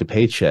paycheck to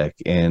paycheck.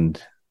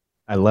 And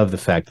I love the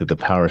fact that the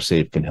Power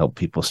Save can help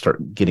people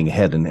start getting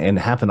ahead and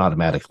happen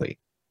automatically.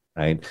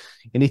 Right.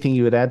 Anything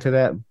you would add to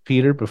that,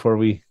 Peter, before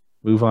we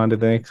move on to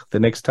the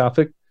next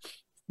topic?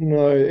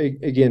 No,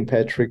 again,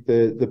 Patrick,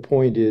 the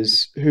point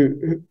is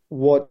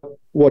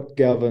what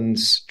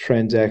governs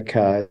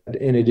TranzactCard,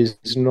 and it is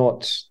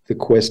not the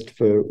quest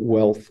for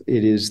wealth.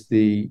 It is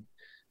the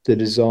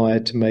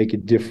desire to make a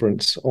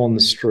difference on the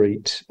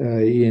street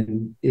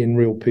in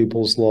real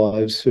people's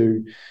lives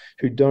who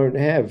don't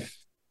have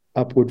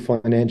upward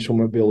financial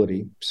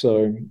mobility.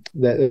 So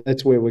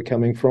that's where we're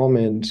coming from,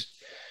 and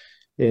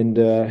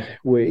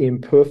we're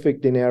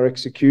imperfect in our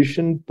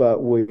execution,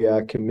 but we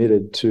are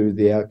committed to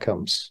the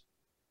outcomes.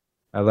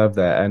 I love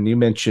that. And you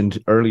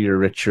mentioned earlier,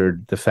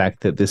 Richard, the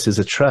fact that this is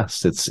a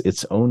trust.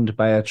 It's owned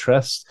by a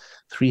trust,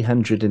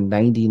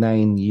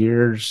 399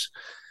 years.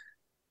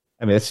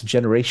 I mean, it's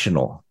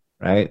generational,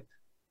 right?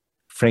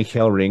 Frank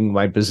Hellring,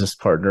 my business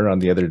partner on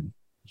the other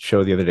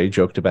show the other day,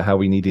 joked about how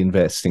we need to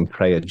invest in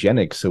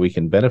cryogenics so we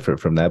can benefit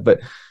from that. But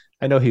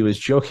I know he was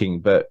joking,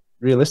 but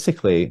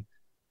realistically,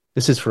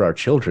 this is for our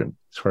children.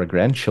 It's for our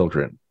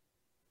grandchildren.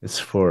 It's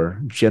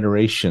for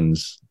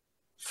generations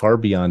far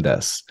beyond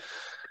us.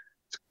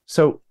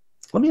 So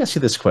let me ask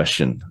you this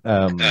question.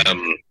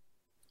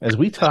 As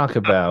we talk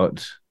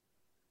about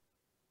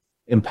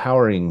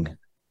empowering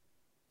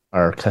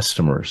our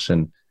customers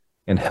and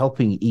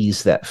helping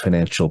ease that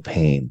financial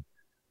pain,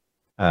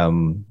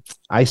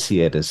 I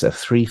see it as a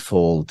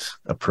threefold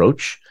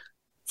approach.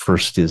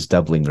 First is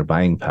doubling their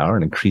buying power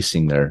and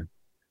increasing they're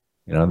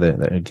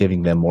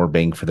giving them more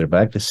bang for their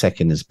buck. The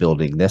second is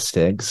building nest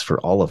eggs for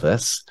all of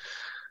us.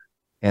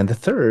 And the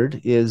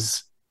third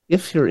is,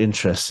 if you're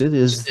interested,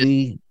 is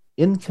the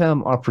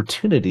income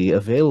opportunity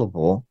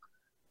available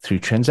through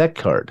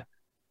TranzactCard.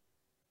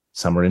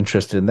 Some are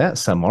interested in that,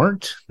 some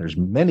aren't. There's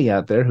many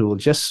out there who will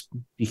just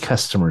be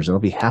customers and they'll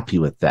be happy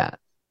with that.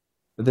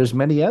 But there's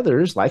many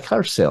others, like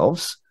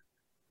ourselves,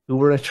 who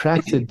were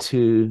attracted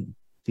to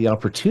the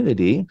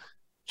opportunity,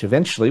 which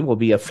eventually will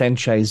be a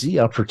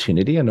franchisee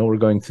opportunity. I know we're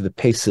going through the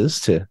paces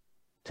to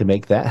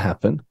make that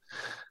happen.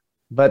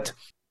 But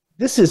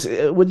this is,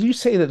 would you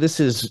say that this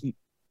is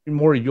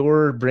more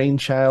your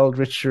brainchild,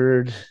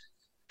 Richard?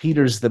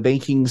 Peter's the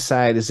banking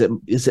side. Is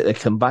it a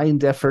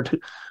combined effort?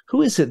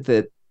 Who is it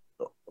that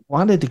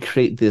wanted to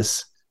create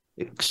this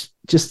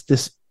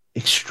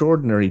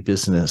extraordinary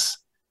business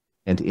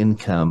and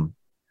income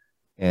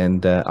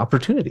and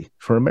opportunity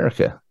for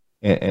America,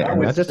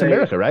 and not just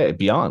America, right?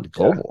 Beyond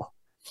global.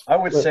 I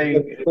would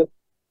say.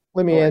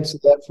 Let me answer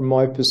that from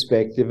my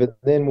perspective, and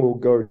then we'll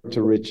go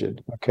to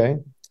Richard. Okay.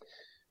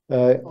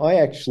 I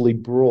actually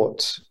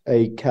brought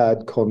a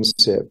card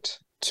concept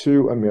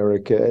to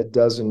America a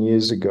dozen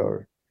years ago,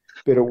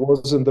 but it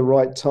wasn't the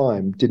right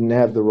time. Didn't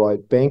have the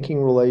right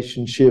banking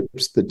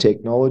relationships. The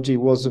technology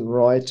wasn't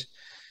right.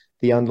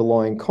 The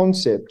underlying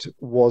concept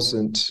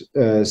wasn't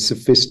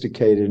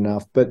sophisticated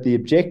enough. But the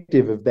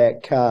objective of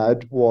that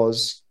card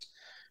was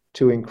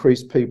to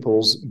increase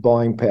people's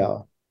buying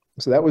power.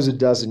 So that was a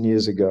dozen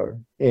years ago.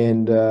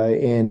 And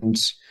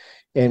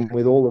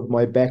with all of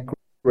my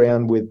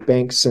background with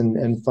banks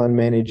and fund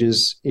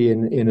managers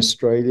in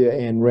Australia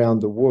and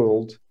around the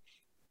world,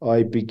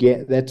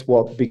 that's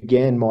what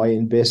began my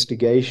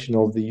investigation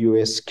of the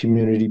US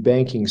community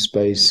banking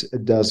space a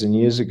dozen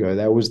years ago.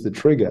 That was the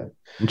trigger.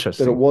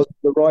 Interesting. But it wasn't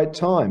the right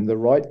time. The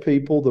right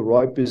people, the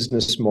right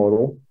business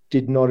model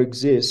did not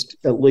exist,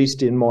 at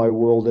least in my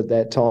world at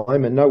that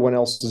time, and no one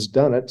else has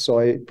done it. So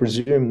I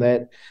presume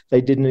that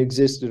they didn't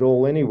exist at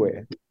all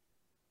anywhere.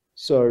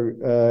 So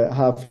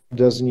half a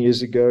dozen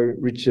years ago,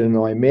 Richard and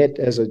I met.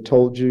 As I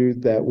told you,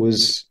 that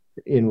was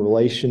in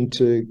relation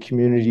to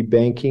community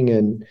banking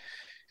and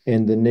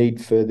the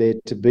need for there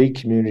to be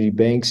community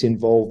banks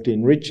involved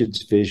in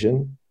Richard's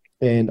vision.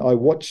 And I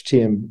watched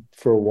him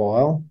for a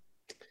while,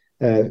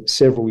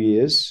 several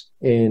years,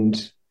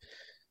 and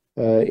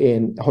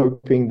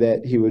hoping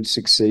that he would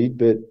succeed,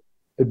 but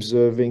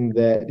observing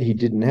that he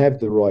didn't have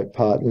the right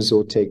partners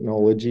or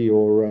technology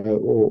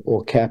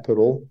or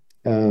capital.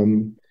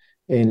 And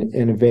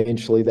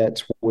eventually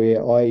that's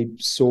where I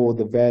saw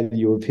the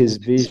value of his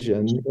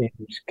vision and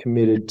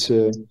committed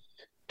to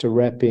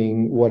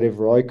wrapping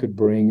whatever I could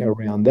bring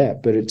around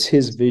that. But it's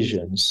his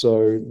vision.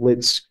 So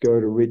let's go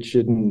to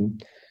Richard,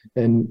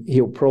 and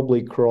he'll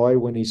probably cry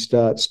when he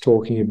starts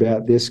talking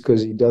about this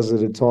because he does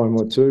it a time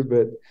or two,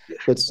 but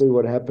let's see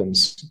what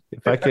happens.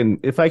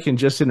 If I can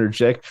just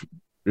interject,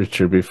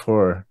 Richard,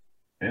 before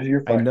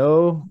I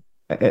know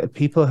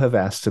people have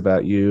asked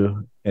about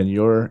you and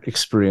your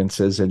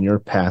experiences and your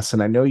past,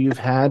 and I know you've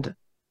had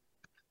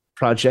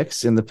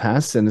projects in the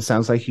past, and it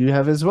sounds like you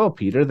have as well,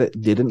 Peter, that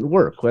didn't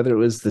work, whether it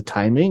was the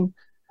timing,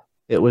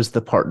 it was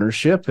the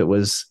partnership, it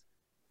was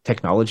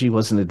technology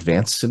wasn't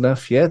advanced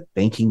enough yet,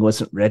 banking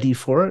wasn't ready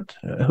for it,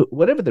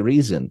 whatever the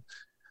reason.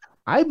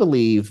 I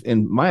believe,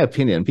 in my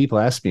opinion, people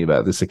ask me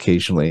about this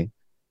occasionally,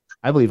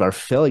 I believe our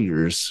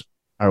failures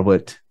are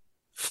what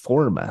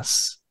form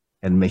us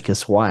and make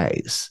us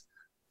wise.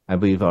 I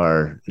believe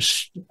our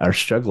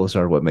struggles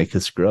are what make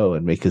us grow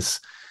and make us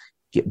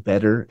get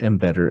better and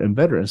better and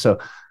better. And so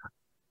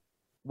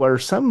where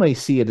some may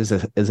see it as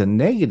a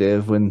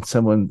negative when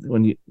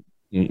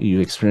you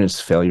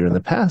experienced failure in the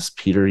past,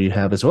 Peter, you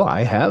have as well.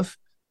 I have.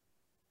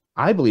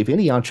 I believe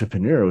any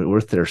entrepreneur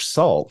worth their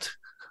salt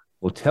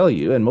will tell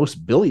you, and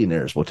most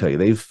billionaires will tell you,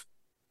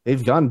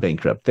 they've gone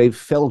bankrupt. They've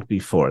failed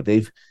before.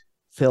 They've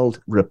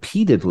failed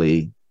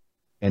repeatedly,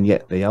 and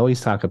yet they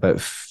always talk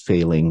about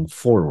failing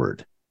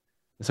forward.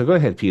 So go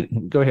ahead, Peter.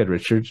 Go ahead,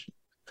 Richard.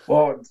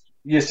 Well,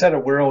 you said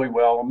it really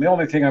well. And the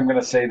only thing I'm going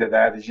to say to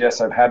that is, yes,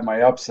 I've had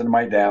my ups and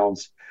my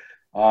downs.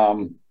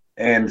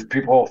 And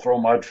people throw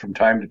mud from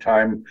time to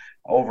time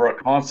over a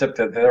concept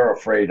that they're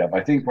afraid of.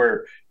 I think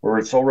we're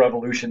so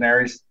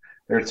revolutionaries.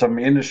 There's some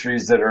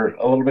industries that are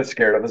a little bit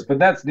scared of us, but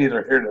that's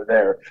neither here nor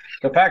there.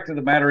 The fact of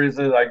the matter is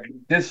that I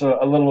did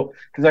a little,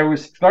 because I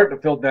was starting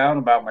to feel down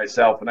about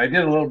myself, and I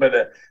did a little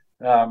bit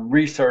of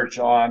research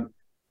on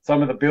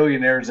some of the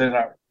billionaires in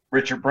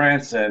Richard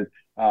Branson,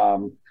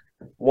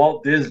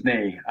 Walt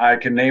Disney. I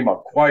can name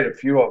quite a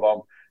few of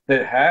them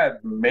that had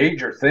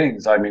major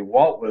things. I mean,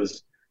 Walt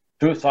was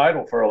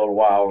suicidal for a little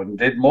while and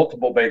did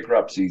multiple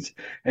bankruptcies,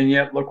 and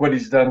yet look what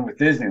he's done with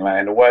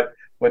Disneyland and what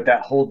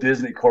that whole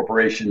Disney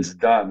corporation's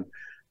done.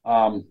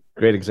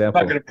 Great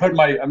example.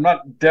 I'm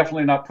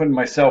definitely not putting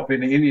myself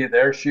in any of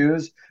their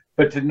shoes,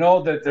 but to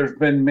know that there's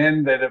been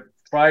men that have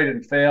tried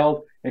and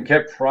failed and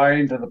kept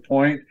trying to the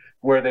point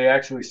where they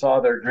actually saw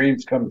their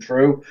dreams come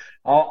true.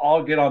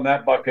 I'll get on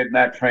that bucket and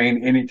that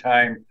train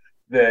anytime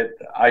that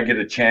I get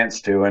a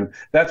chance to. And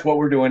that's what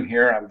we're doing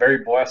here. I'm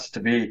very blessed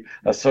to be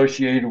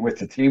associated with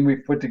the team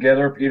we've put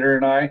together, Peter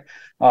and I,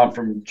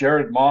 from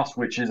Jared Moss,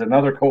 which is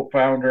another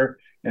co-founder,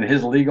 and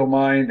his legal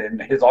mind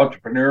and his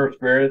entrepreneur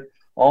spirit,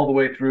 all the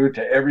way through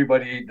to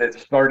everybody that's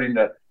starting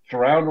to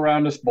surround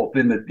around us, both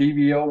in the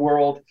DVO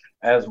world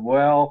as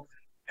well,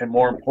 and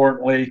more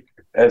importantly,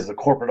 as the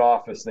corporate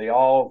office. They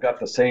all got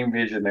the same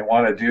vision. They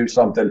want to do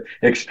something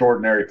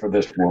extraordinary for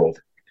this world.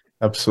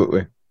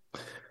 Absolutely.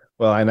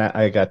 Well, and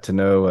I got to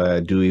know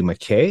Dewey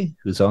McKay,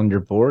 who's on your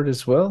board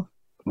as well.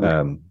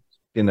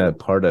 Been a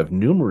part of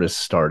numerous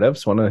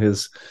startups. One of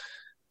his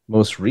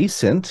most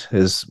recent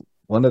is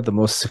one of the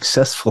most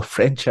successful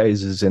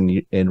franchises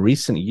in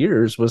recent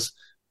years was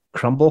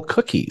Crumble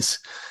Cookies.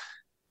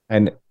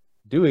 And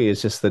Dewey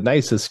is just the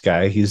nicest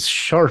guy. He's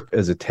sharp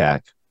as a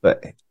tack,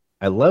 but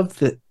I love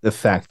the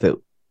fact that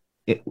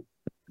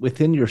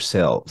within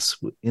yourselves,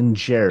 in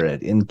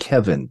Jared, in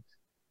Kevin,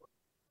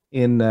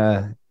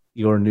 in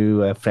your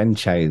new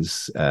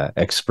franchise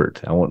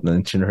expert, I won't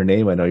mention her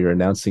name. I know you're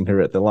announcing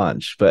her at the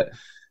launch, but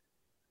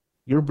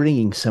you're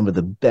bringing some of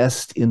the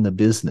best in the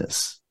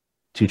business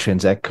to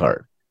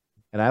TranzactCard.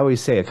 And I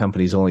always say a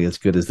company's only as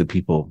good as the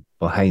people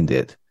behind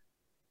it.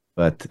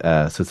 But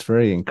so it's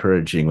very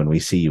encouraging when we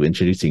see you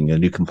introducing a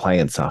new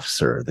compliance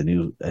officer, the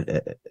new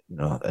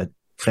a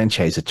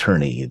franchise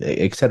attorney,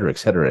 et cetera, et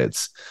cetera.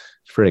 It's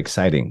very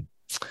exciting.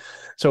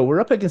 So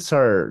we're up against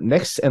our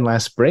next and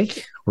last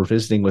break. We're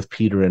visiting with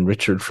Peter and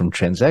Richard from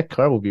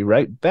TranzactCard. We'll be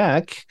right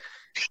back.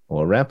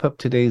 We'll wrap up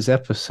today's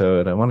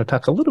episode. I want to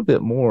talk a little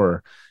bit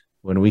more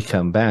when we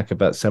come back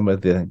about some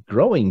of the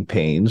growing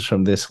pains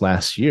from this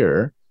last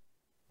year.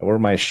 I wore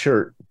my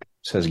shirt,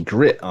 says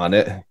grit on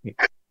it.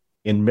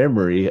 in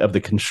memory of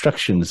the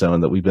construction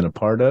zone that we've been a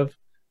part of,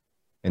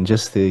 and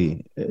just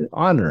the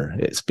honor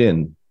it's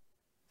been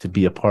to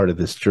be a part of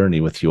this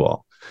journey with you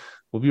all.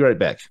 We'll be right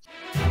back.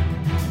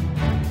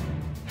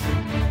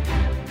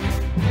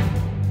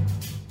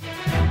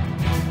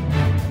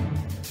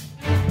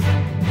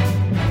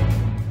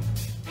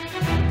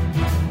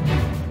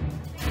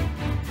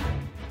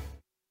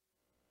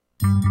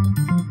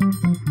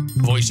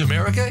 Voice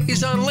America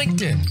is on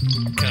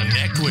LinkedIn.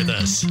 Connect with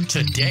us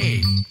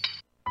today.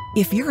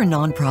 If you're a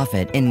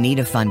nonprofit in need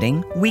of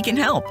funding, we can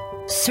help.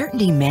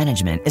 Certainty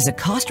Management is a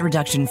cost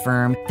reduction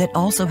firm that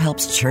also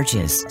helps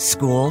churches,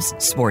 schools,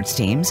 sports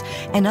teams,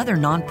 and other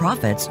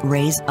nonprofits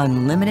raise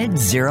unlimited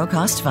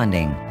zero-cost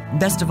funding.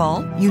 Best of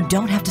all, you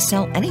don't have to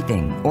sell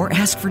anything or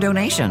ask for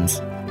donations.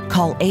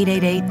 Call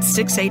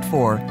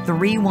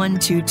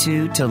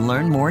 888-684-3122 to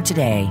learn more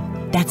today.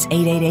 That's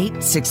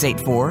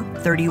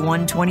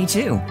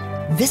 888-684-3122.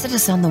 Visit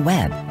us on the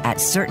web at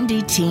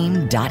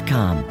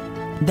CertaintyTeam.com.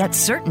 That's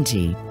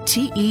Certainty,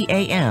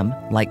 T-E-A-M,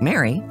 like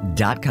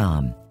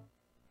Mary.com.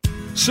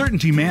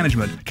 Certainty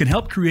Management can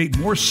help create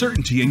more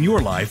certainty in your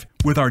life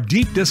with our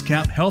deep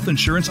discount health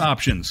insurance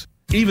options,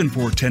 even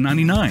for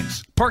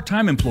 1099s,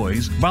 part-time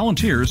employees,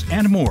 volunteers,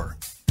 and more.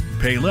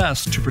 Pay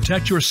less to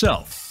protect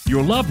yourself,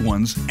 your loved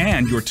ones,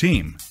 and your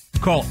team.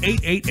 Call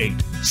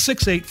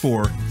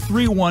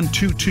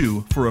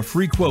 888-684-3122 for a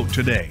free quote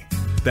today.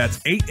 That's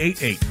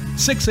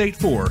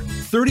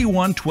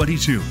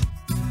 888-684-3122.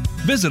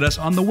 Visit us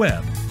on the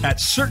web at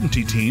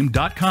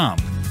CertaintyTeam.com.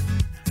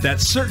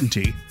 That's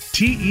Certainty,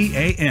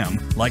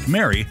 T-E-A-M, like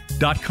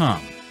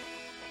Mary.com.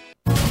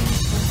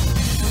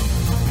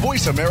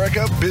 Voice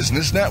America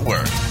Business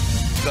Network,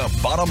 the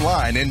bottom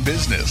line in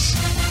business.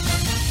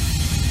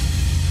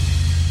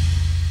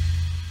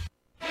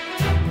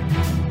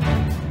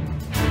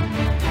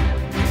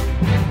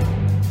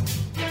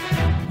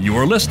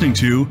 You're listening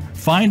to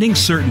Finding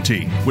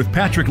Certainty with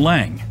Patrick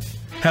Lang.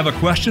 Have a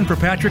question for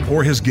Patrick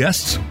or his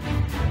guests?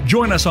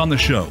 Join us on the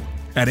show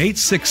at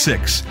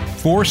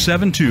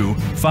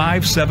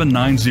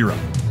 866-472-5790.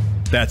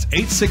 That's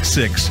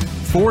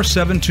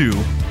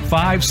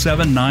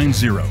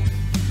 866-472-5790.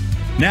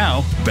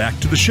 Now, back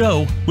to the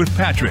show with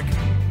Patrick.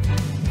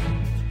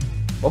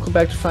 Welcome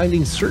back to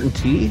Finding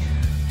Certainty.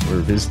 We're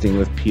visiting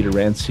with Peter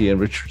Rancie and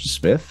Richard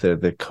Smith. They're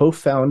the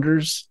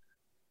co-founders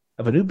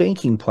of a new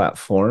banking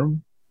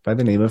platform by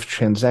the name of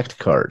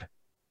TranzactCard.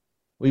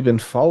 We've been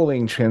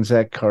following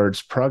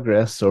TranzactCard's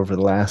progress over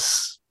the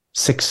last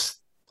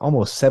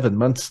almost 7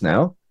 months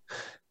now,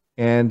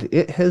 and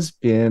it has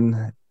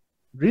been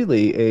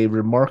really a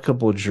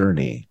remarkable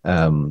journey.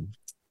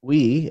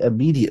 We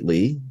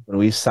immediately, when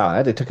we saw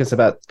it, it took us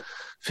about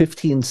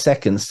 15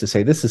 seconds to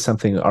say, this is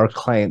something our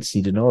clients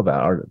need to know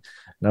about, our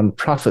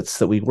nonprofits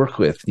that we work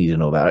with need to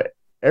know about,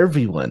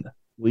 everyone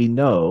we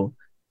know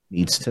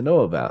needs to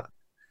know about.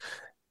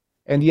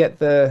 And yet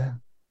the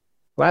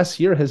last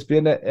year has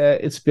been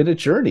it's been a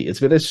journey. It's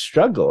been a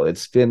struggle.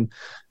 It's been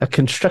a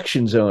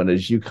construction zone,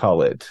 as you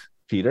call it,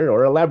 Peter,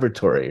 or a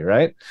laboratory,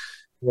 right?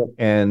 Yep.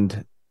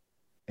 And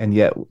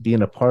yet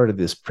being a part of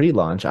this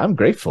pre-launch, I'm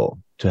grateful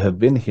to have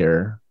been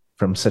here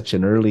from such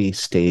an early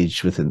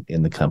stage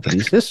in the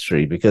company's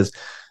history, because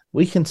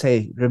we can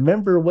say,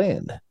 remember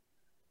when?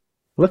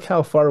 Look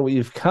how far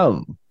we've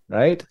come,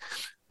 right?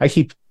 I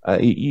keep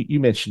you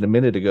mentioned a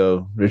minute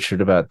ago,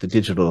 Richard, about the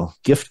digital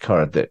gift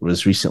card that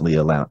was recently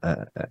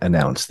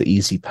announced, the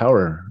Easy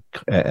Power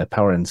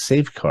and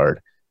Save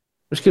card,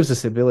 which gives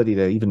us the ability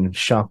to even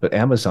shop at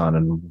Amazon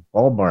and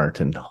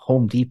Walmart and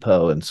Home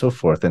Depot and so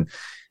forth, and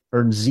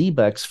earn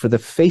Z-Bucks for the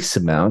face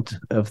amount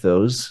of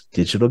those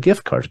digital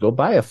gift cards. Go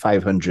buy a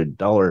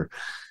 $500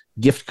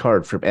 gift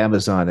card from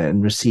Amazon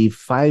and receive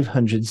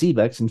 500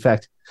 Z-Bucks. In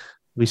fact,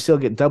 we still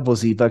get double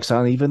Z-Bucks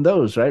on even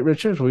those, right,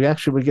 Richard? We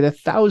actually would get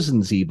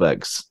 1,000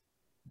 Z-Bucks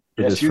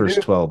for this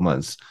first 12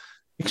 months.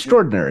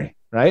 Extraordinary,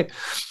 right?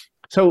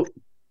 So do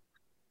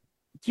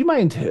you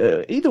mind,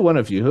 either one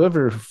of you,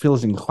 whoever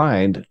feels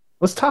inclined,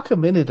 let's talk a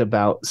minute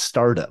about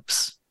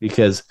startups,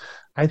 because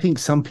I think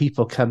some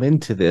people come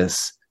into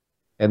this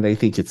and they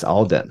think it's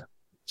all done.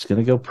 It's going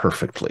to go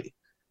perfectly.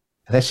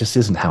 And that just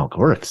isn't how it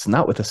works.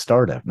 Not with a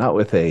startup, not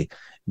with a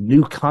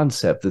new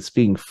concept that's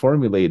being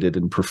formulated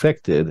and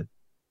perfected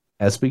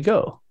as we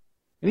go.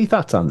 Any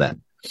thoughts on that?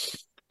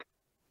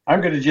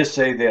 I'm going to just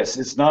say this.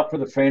 It's not for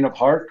the faint of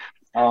heart.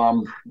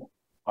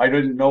 I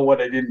didn't know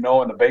what I didn't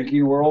know in the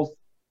banking world.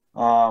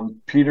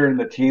 Peter and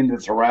the team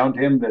that's around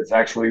him that's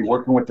actually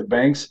working with the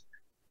banks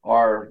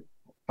are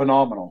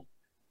phenomenal.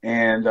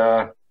 And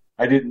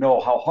I didn't know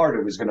how hard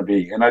it was going to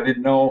be. And I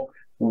didn't know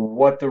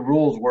what the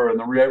rules were and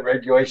the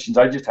regulations.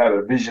 I just had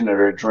a vision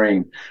or a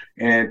dream.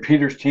 And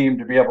Peter's team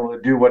to be able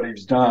to do what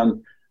he's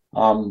done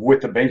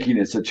with the banking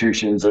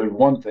institutions is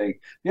one thing.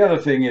 The other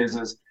thing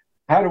is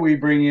how do we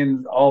bring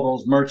in all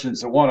those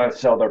merchants that want to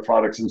sell their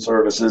products and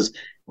services,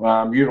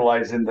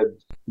 utilizing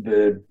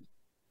the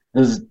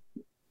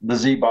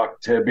Z-Buck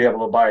to be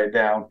able to buy it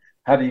down?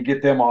 How do you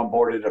get them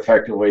onboarded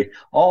effectively?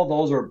 All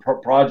those are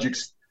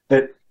projects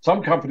that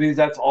some companies,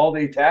 that's all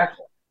they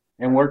tackle.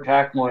 And we're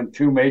tackling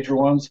two major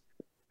ones.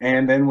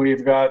 And then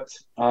we've got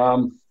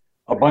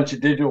a bunch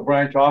of digital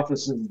branch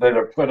offices that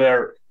have put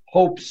their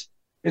hopes.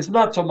 It's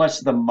not so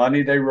much the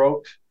money they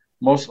wrote.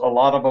 A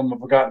lot of them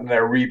have gotten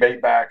their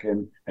rebate back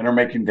and are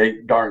making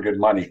darn good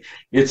money.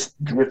 It's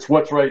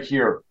what's right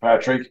here,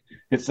 Patrick.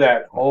 It's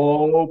that,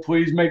 oh,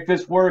 please make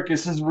this work.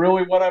 This is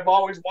really what I've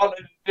always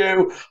wanted to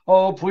do.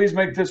 Oh, please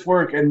make this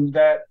work. And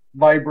that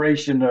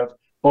vibration of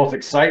both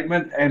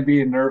excitement and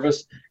being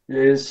nervous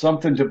is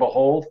something to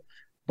behold.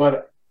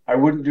 But I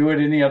wouldn't do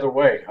it any other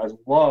way. I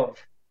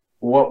love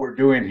what we're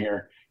doing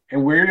here.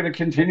 And we're going to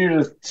continue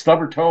to stub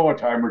our toe a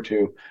time or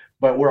two,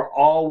 but we're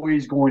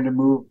always going to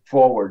move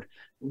forward.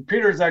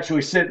 Peter's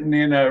actually sitting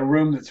in a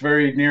room that's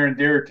very near and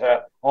dear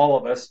to all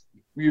of us.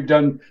 You've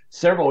done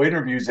several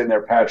interviews in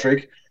there,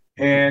 Patrick,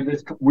 and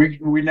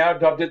we now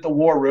dubbed it the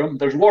War Room.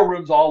 There's war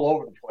rooms all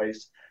over the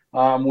place.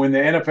 When the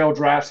NFL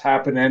drafts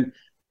happen, and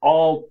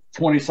all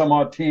 20 some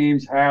odd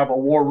teams have a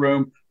war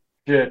room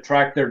to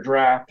track their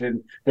draft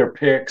and their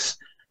picks.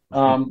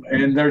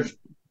 And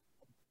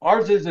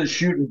ours isn't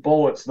shooting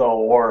bullets though,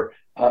 or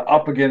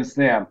up against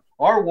them.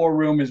 Our war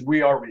room is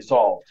we are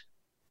resolved.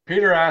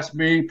 Peter asked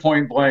me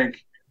point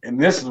blank, and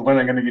this is when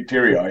I'm going to get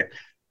teary-eyed.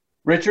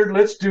 Richard,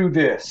 let's do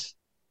this.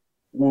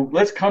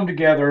 Let's come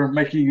together,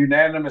 make a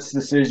unanimous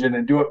decision,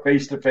 and do it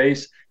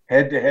face-to-face,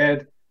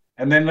 head-to-head,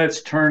 and then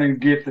let's turn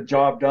and get the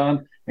job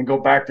done and go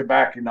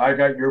back-to-back, and I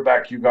got your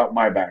back, you got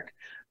my back.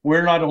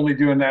 We're not only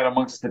doing that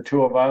amongst the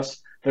two of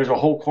us. There's a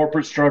whole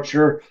corporate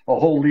structure, a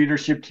whole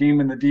leadership team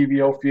in the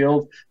DVO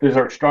field that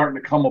are starting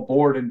to come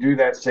aboard and do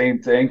that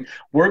same thing.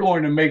 We're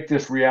going to make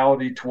this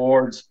reality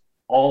towards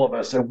all of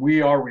us, and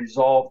we are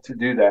resolved to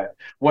do that,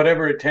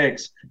 whatever it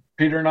takes.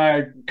 Peter and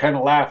I kind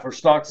of laugh, or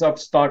stocks up,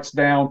 stocks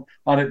down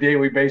on a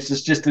daily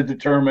basis, just to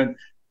determine.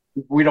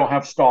 We don't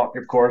have stock,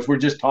 of course. We're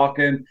just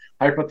talking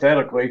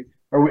hypothetically.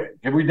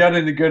 Have we done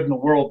any good in the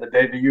world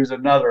today, to use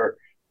another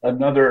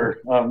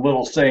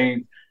little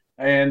saying?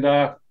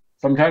 And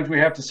sometimes we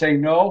have to say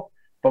no,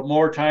 but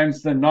more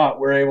times than not,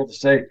 we're able to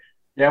say,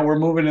 yeah, we're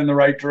moving in the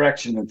right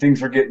direction and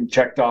things are getting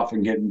checked off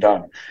and getting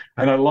done.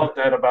 And I love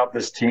that about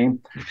this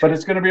team. But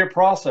it's going to be a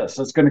process.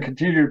 It's going to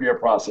continue to be a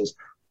process.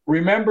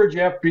 Remember,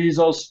 Jeff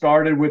Bezos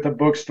started with a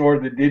bookstore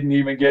that didn't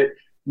even get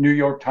New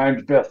York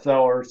Times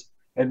bestsellers,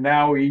 and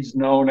now he's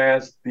known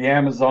as the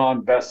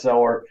Amazon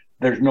bestseller.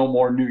 There's no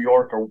more New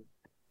York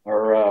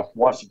or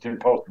Washington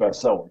Post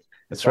bestsellers.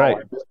 That's right.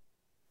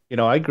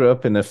 I grew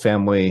up in a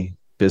family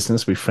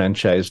business. We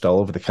franchised all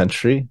over the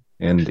country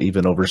and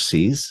even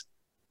overseas.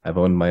 I've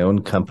owned my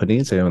own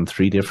companies. I own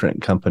 3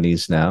 different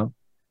companies now.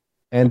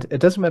 And it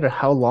doesn't matter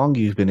how long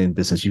you've been in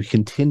business, you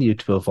continue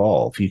to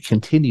evolve. You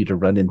continue to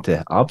run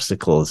into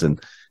obstacles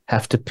and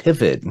have to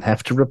pivot and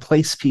have to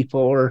replace people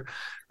or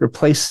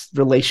replace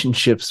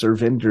relationships or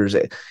vendors.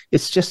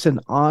 It's just an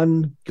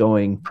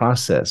ongoing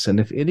process. And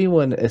if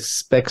anyone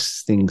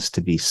expects things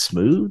to be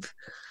smooth,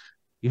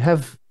 you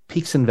have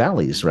peaks and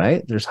valleys,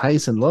 right? There's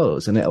highs and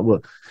lows. And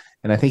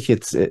I think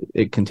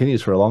it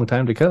continues for a long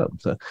time to come.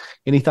 So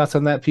any thoughts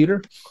on that,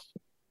 Peter?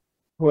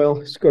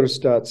 Well, it's got to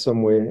start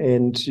somewhere.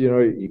 And,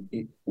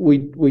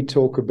 we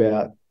talk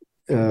about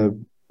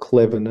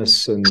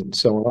cleverness and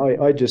so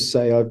on. I just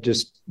say I've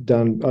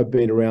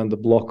been around the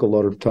block a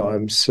lot of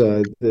times.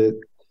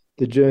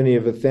 The journey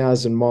of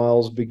 1,000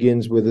 miles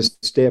begins with a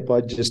step.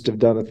 I just have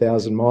done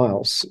 1,000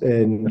 miles.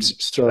 And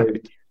so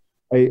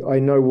I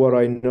know what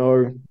I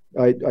know.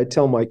 I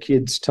tell my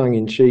kids tongue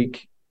in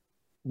cheek,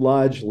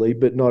 largely,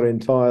 but not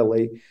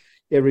entirely,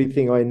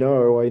 everything I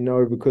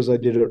know because I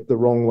did it the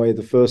wrong way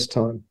the first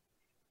time.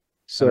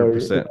 So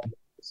 100%.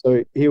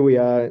 So here we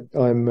are.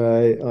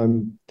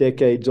 I'm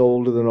decades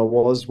older than I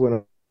was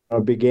when I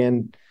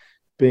began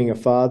being a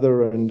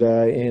father and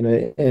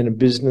a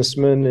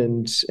businessman,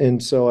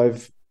 and so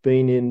I've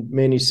been in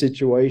many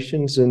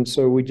situations, and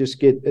so we just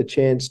get a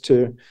chance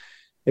to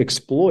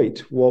exploit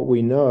what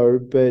we know,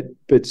 but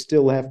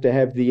still have to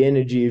have the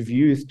energy of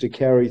youth to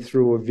carry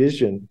through a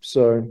vision.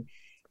 So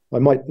I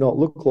might not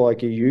look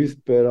like a youth,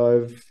 but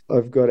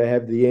I've got to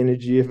have the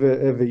energy of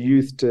a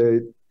youth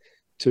to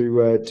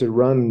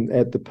run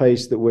at the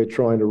pace that we're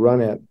trying to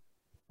run at.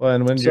 Well,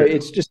 and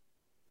it's just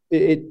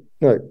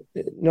no,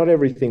 not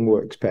everything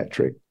works,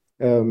 Patrick.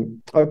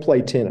 I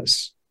play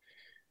tennis.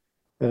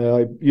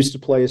 I used to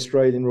play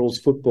Australian rules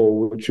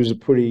football, which was a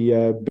pretty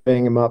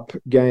bang 'em up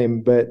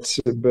game, but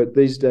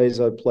these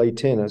days I play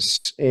tennis,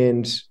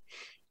 and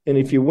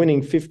if you're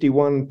winning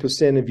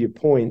 51% of your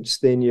points,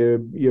 then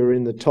you're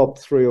in the top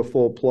 3 or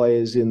 4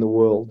 players in the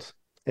world.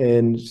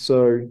 And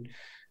so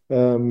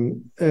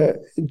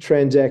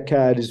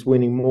TranzactCard is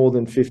winning more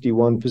than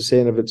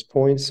 51% of its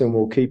points, and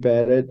we'll keep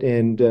at it,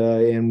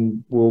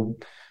 and we'll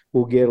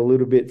get a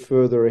little bit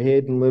further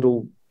ahead and a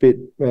little bit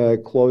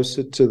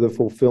closer to the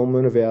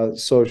fulfillment of our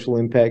social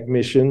impact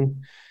mission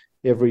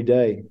every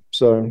day.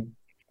 So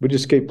we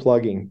just keep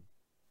plugging.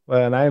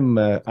 Well, and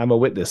I'm a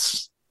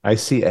witness. I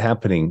see it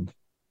happening.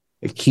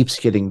 It keeps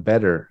getting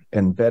better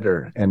and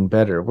better and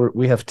better.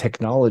 We have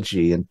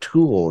technology and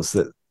tools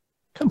that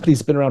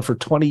companies been around for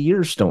 20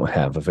 years don't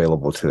have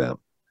available to them.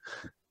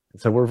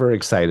 So we're very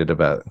excited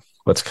about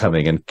what's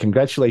coming. And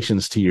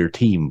congratulations to your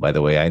team, by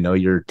the way. I know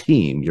your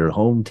team, your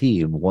home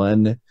team,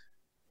 won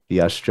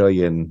the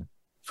Australian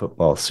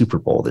football Super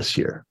Bowl this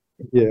year.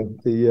 Yeah,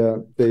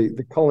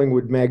 the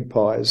Collingwood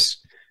Magpies.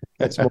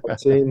 That's my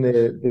team.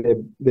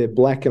 They're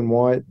black and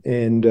white,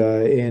 and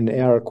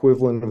our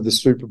equivalent of the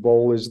Super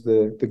Bowl is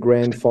the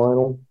grand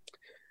final.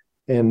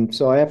 And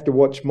so I have to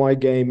watch my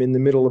game in the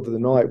middle of the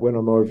night when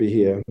I'm over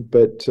here.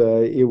 But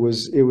it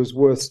was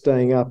worth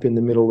staying up in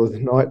the middle of the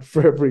night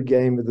for every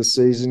game of the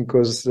season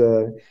because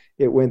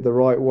it went the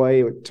right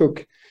way. It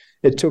took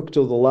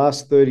till the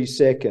last 30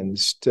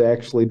 seconds to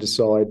actually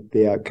decide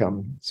the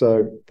outcome.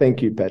 So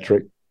thank you,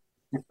 Patrick.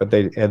 But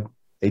they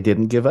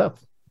didn't give up,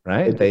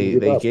 right? They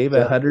gave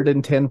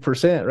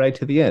 110% right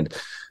to the end.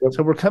 Yep.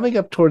 So we're coming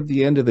up toward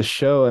the end of the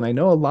show, and I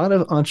know a lot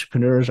of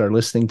entrepreneurs are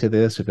listening to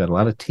this. We've got a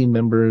lot of team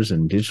members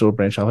and digital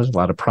branch offices, a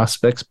lot of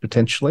prospects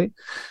potentially.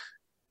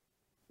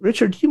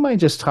 Richard, do you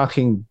mind just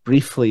talking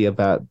briefly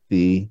about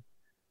the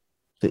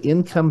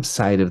income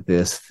side of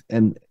this?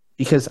 And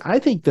because I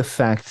think the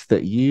fact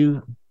that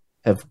you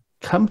have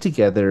come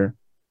together,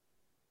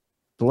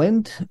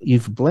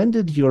 you've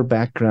blended your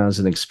backgrounds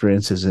and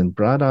experiences and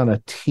brought on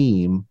a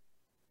team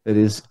that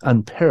is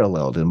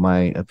unparalleled, in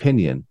my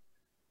opinion.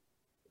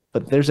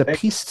 But there's a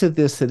piece to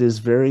this that is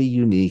very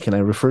unique, and I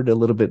referred a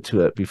little bit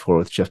to it before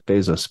with Jeff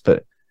Bezos,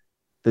 but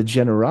the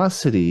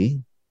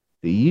generosity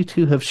that you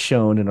two have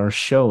shown and are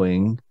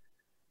showing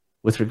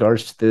with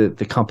regards to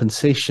the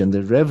compensation,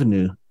 the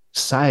revenue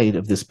side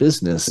of this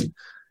business. Do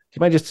you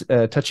mind just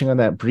touching on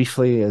that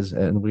briefly,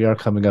 and we are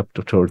coming up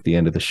toward the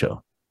end of the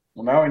show?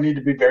 Well, now I need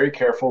to be very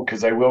careful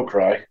because I will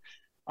cry.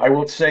 I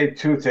will say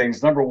two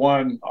things. Number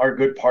one, our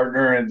good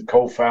partner and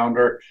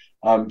co-founder,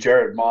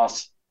 Jared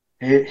Moss,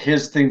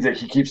 his things that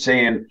he keeps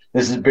saying,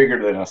 this is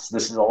bigger than us.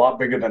 This is a lot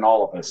bigger than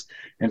all of us.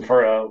 And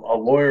for a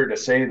lawyer to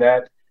say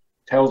that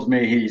tells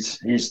me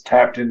he's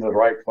tapped into the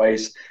right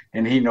place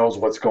and he knows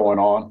what's going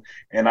on.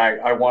 And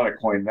I want to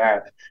coin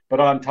that. But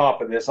on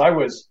top of this, I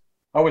was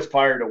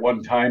fired at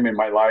one time in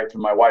my life,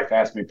 and my wife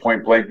asked me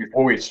point blank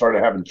before we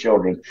started having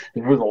children.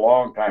 It was a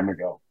long time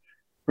ago.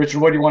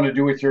 Richard, what do you want to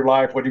do with your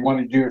life? What do you want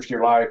to do with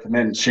your life? And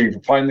then she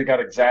finally got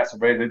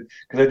exacerbated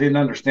because I didn't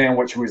understand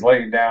what she was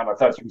laying down. I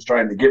thought she was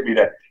trying to get me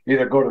to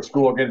either go to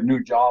school or get a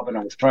new job, and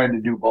I was trying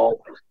to do both.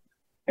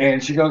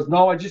 And she goes,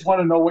 "No, I just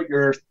want to know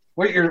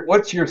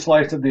what's your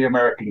slice of the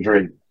American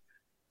dream?"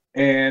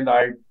 And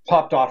I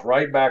popped off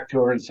right back to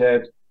her and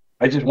said,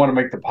 "I just want to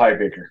make the pie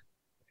bigger."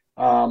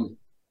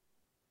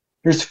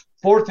 There's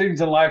 4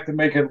 things in life that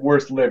make it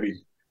worth living: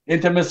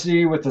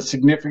 intimacy with a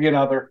significant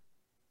other,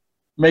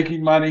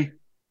 making money,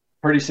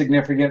 pretty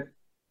significant,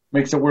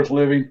 makes it worth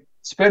living.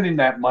 Spending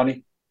that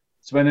money,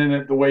 spending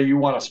it the way you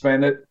want to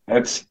spend it,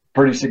 that's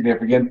pretty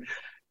significant.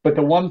 But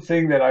the one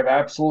thing that I've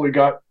absolutely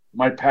got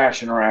my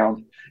passion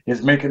around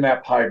is making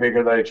that pie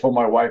bigger that I told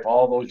my wife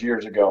all those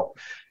years ago.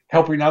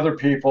 Helping other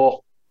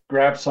people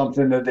grab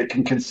something that they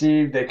can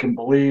conceive, they can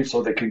believe,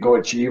 so they can go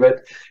achieve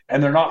it.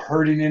 And they're not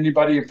hurting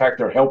anybody. In fact,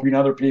 they're helping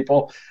other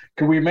people.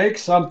 Can we make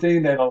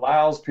something that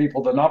allows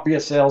people to not be a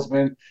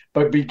salesman,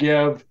 but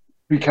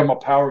become a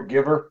power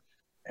giver?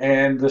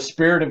 And the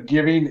spirit of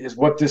giving is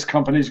what this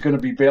company is going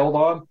to be built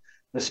on.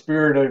 The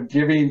spirit of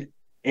giving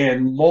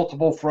in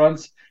multiple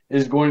fronts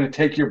is going to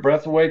take your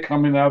breath away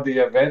coming out of the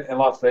event in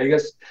Las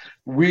Vegas.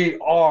 We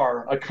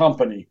are a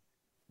company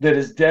that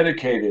is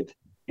dedicated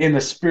in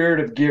the spirit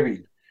of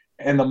giving.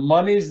 And the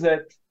monies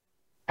that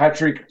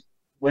Patrick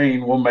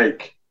Lane will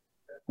make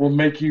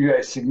you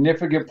a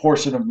significant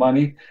portion of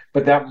money,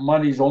 but that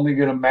money is only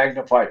going to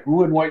magnify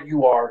who and what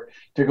you are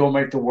to go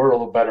make the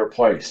world a better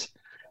place.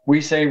 We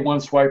say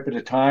one swipe at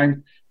a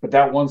time, but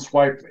that one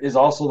swipe is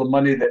also the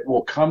money that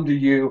will come to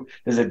you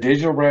as a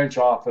digital branch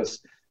office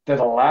that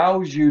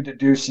allows you to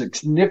do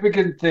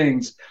significant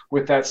things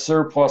with that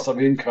surplus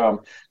of income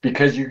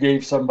because you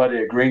gave somebody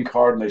a green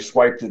card and they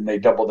swiped it and they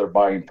doubled their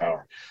buying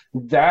power.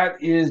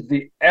 That is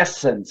the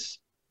essence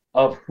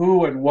of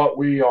who and what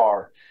we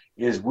are,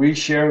 is we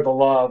share the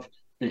love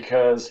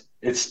because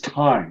it's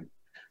time.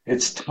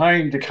 It's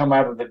time to come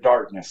out of the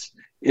darkness.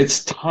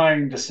 It's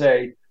time to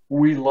say,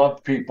 we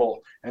love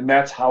people, and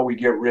that's how we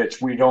get rich.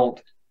 We don't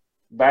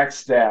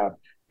backstab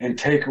and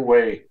take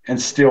away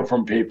and steal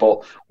from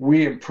people.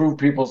 We improve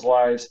people's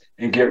lives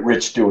and get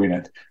rich doing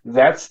it.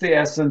 That's the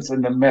essence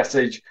and the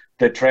message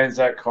that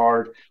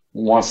TranzactCard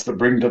wants to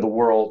bring to the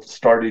world,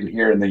 starting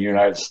here in the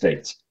United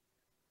States.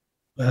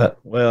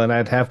 Well, and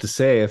I'd have to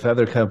say, if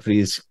other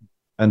companies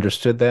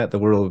understood that, the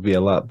world would be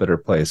a lot better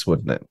place,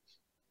 wouldn't it?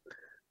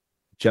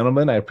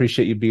 Gentlemen, I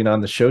appreciate you being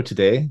on the show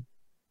today.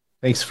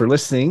 Thanks for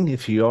listening,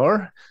 if you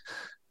are.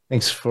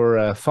 Thanks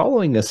for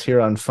following us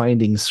here on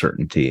Finding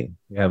Certainty.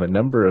 We have a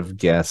number of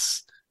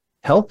guests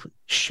help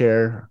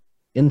share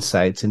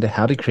insights into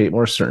how to create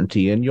more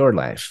certainty in your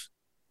life.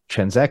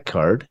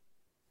 TranzactCard,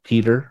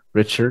 Peter,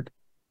 Richard,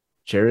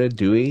 Jared,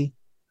 Dewey,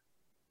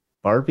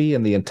 Barbie,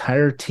 and the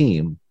entire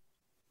team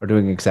are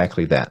doing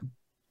exactly that.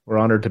 We're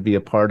honored to be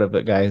a part of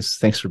it, guys.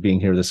 Thanks for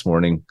being here this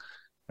morning.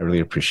 I really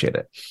appreciate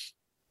it.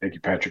 Thank you,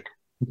 Patrick.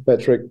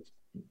 Patrick.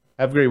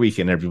 Have a great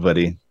weekend,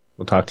 everybody.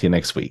 We'll talk to you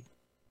next week.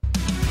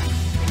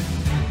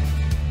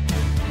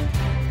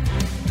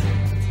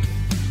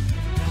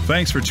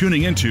 Thanks for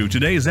tuning into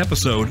today's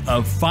episode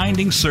of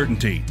Finding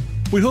Certainty.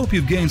 We hope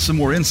you've gained some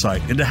more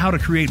insight into how to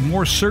create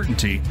more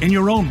certainty in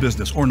your own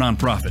business or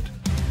nonprofit.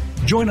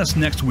 Join us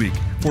next week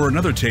for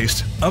another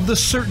taste of the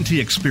Certainty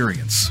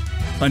Experience.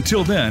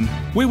 Until then,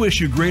 we wish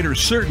you greater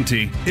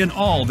certainty in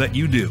all that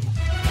you do.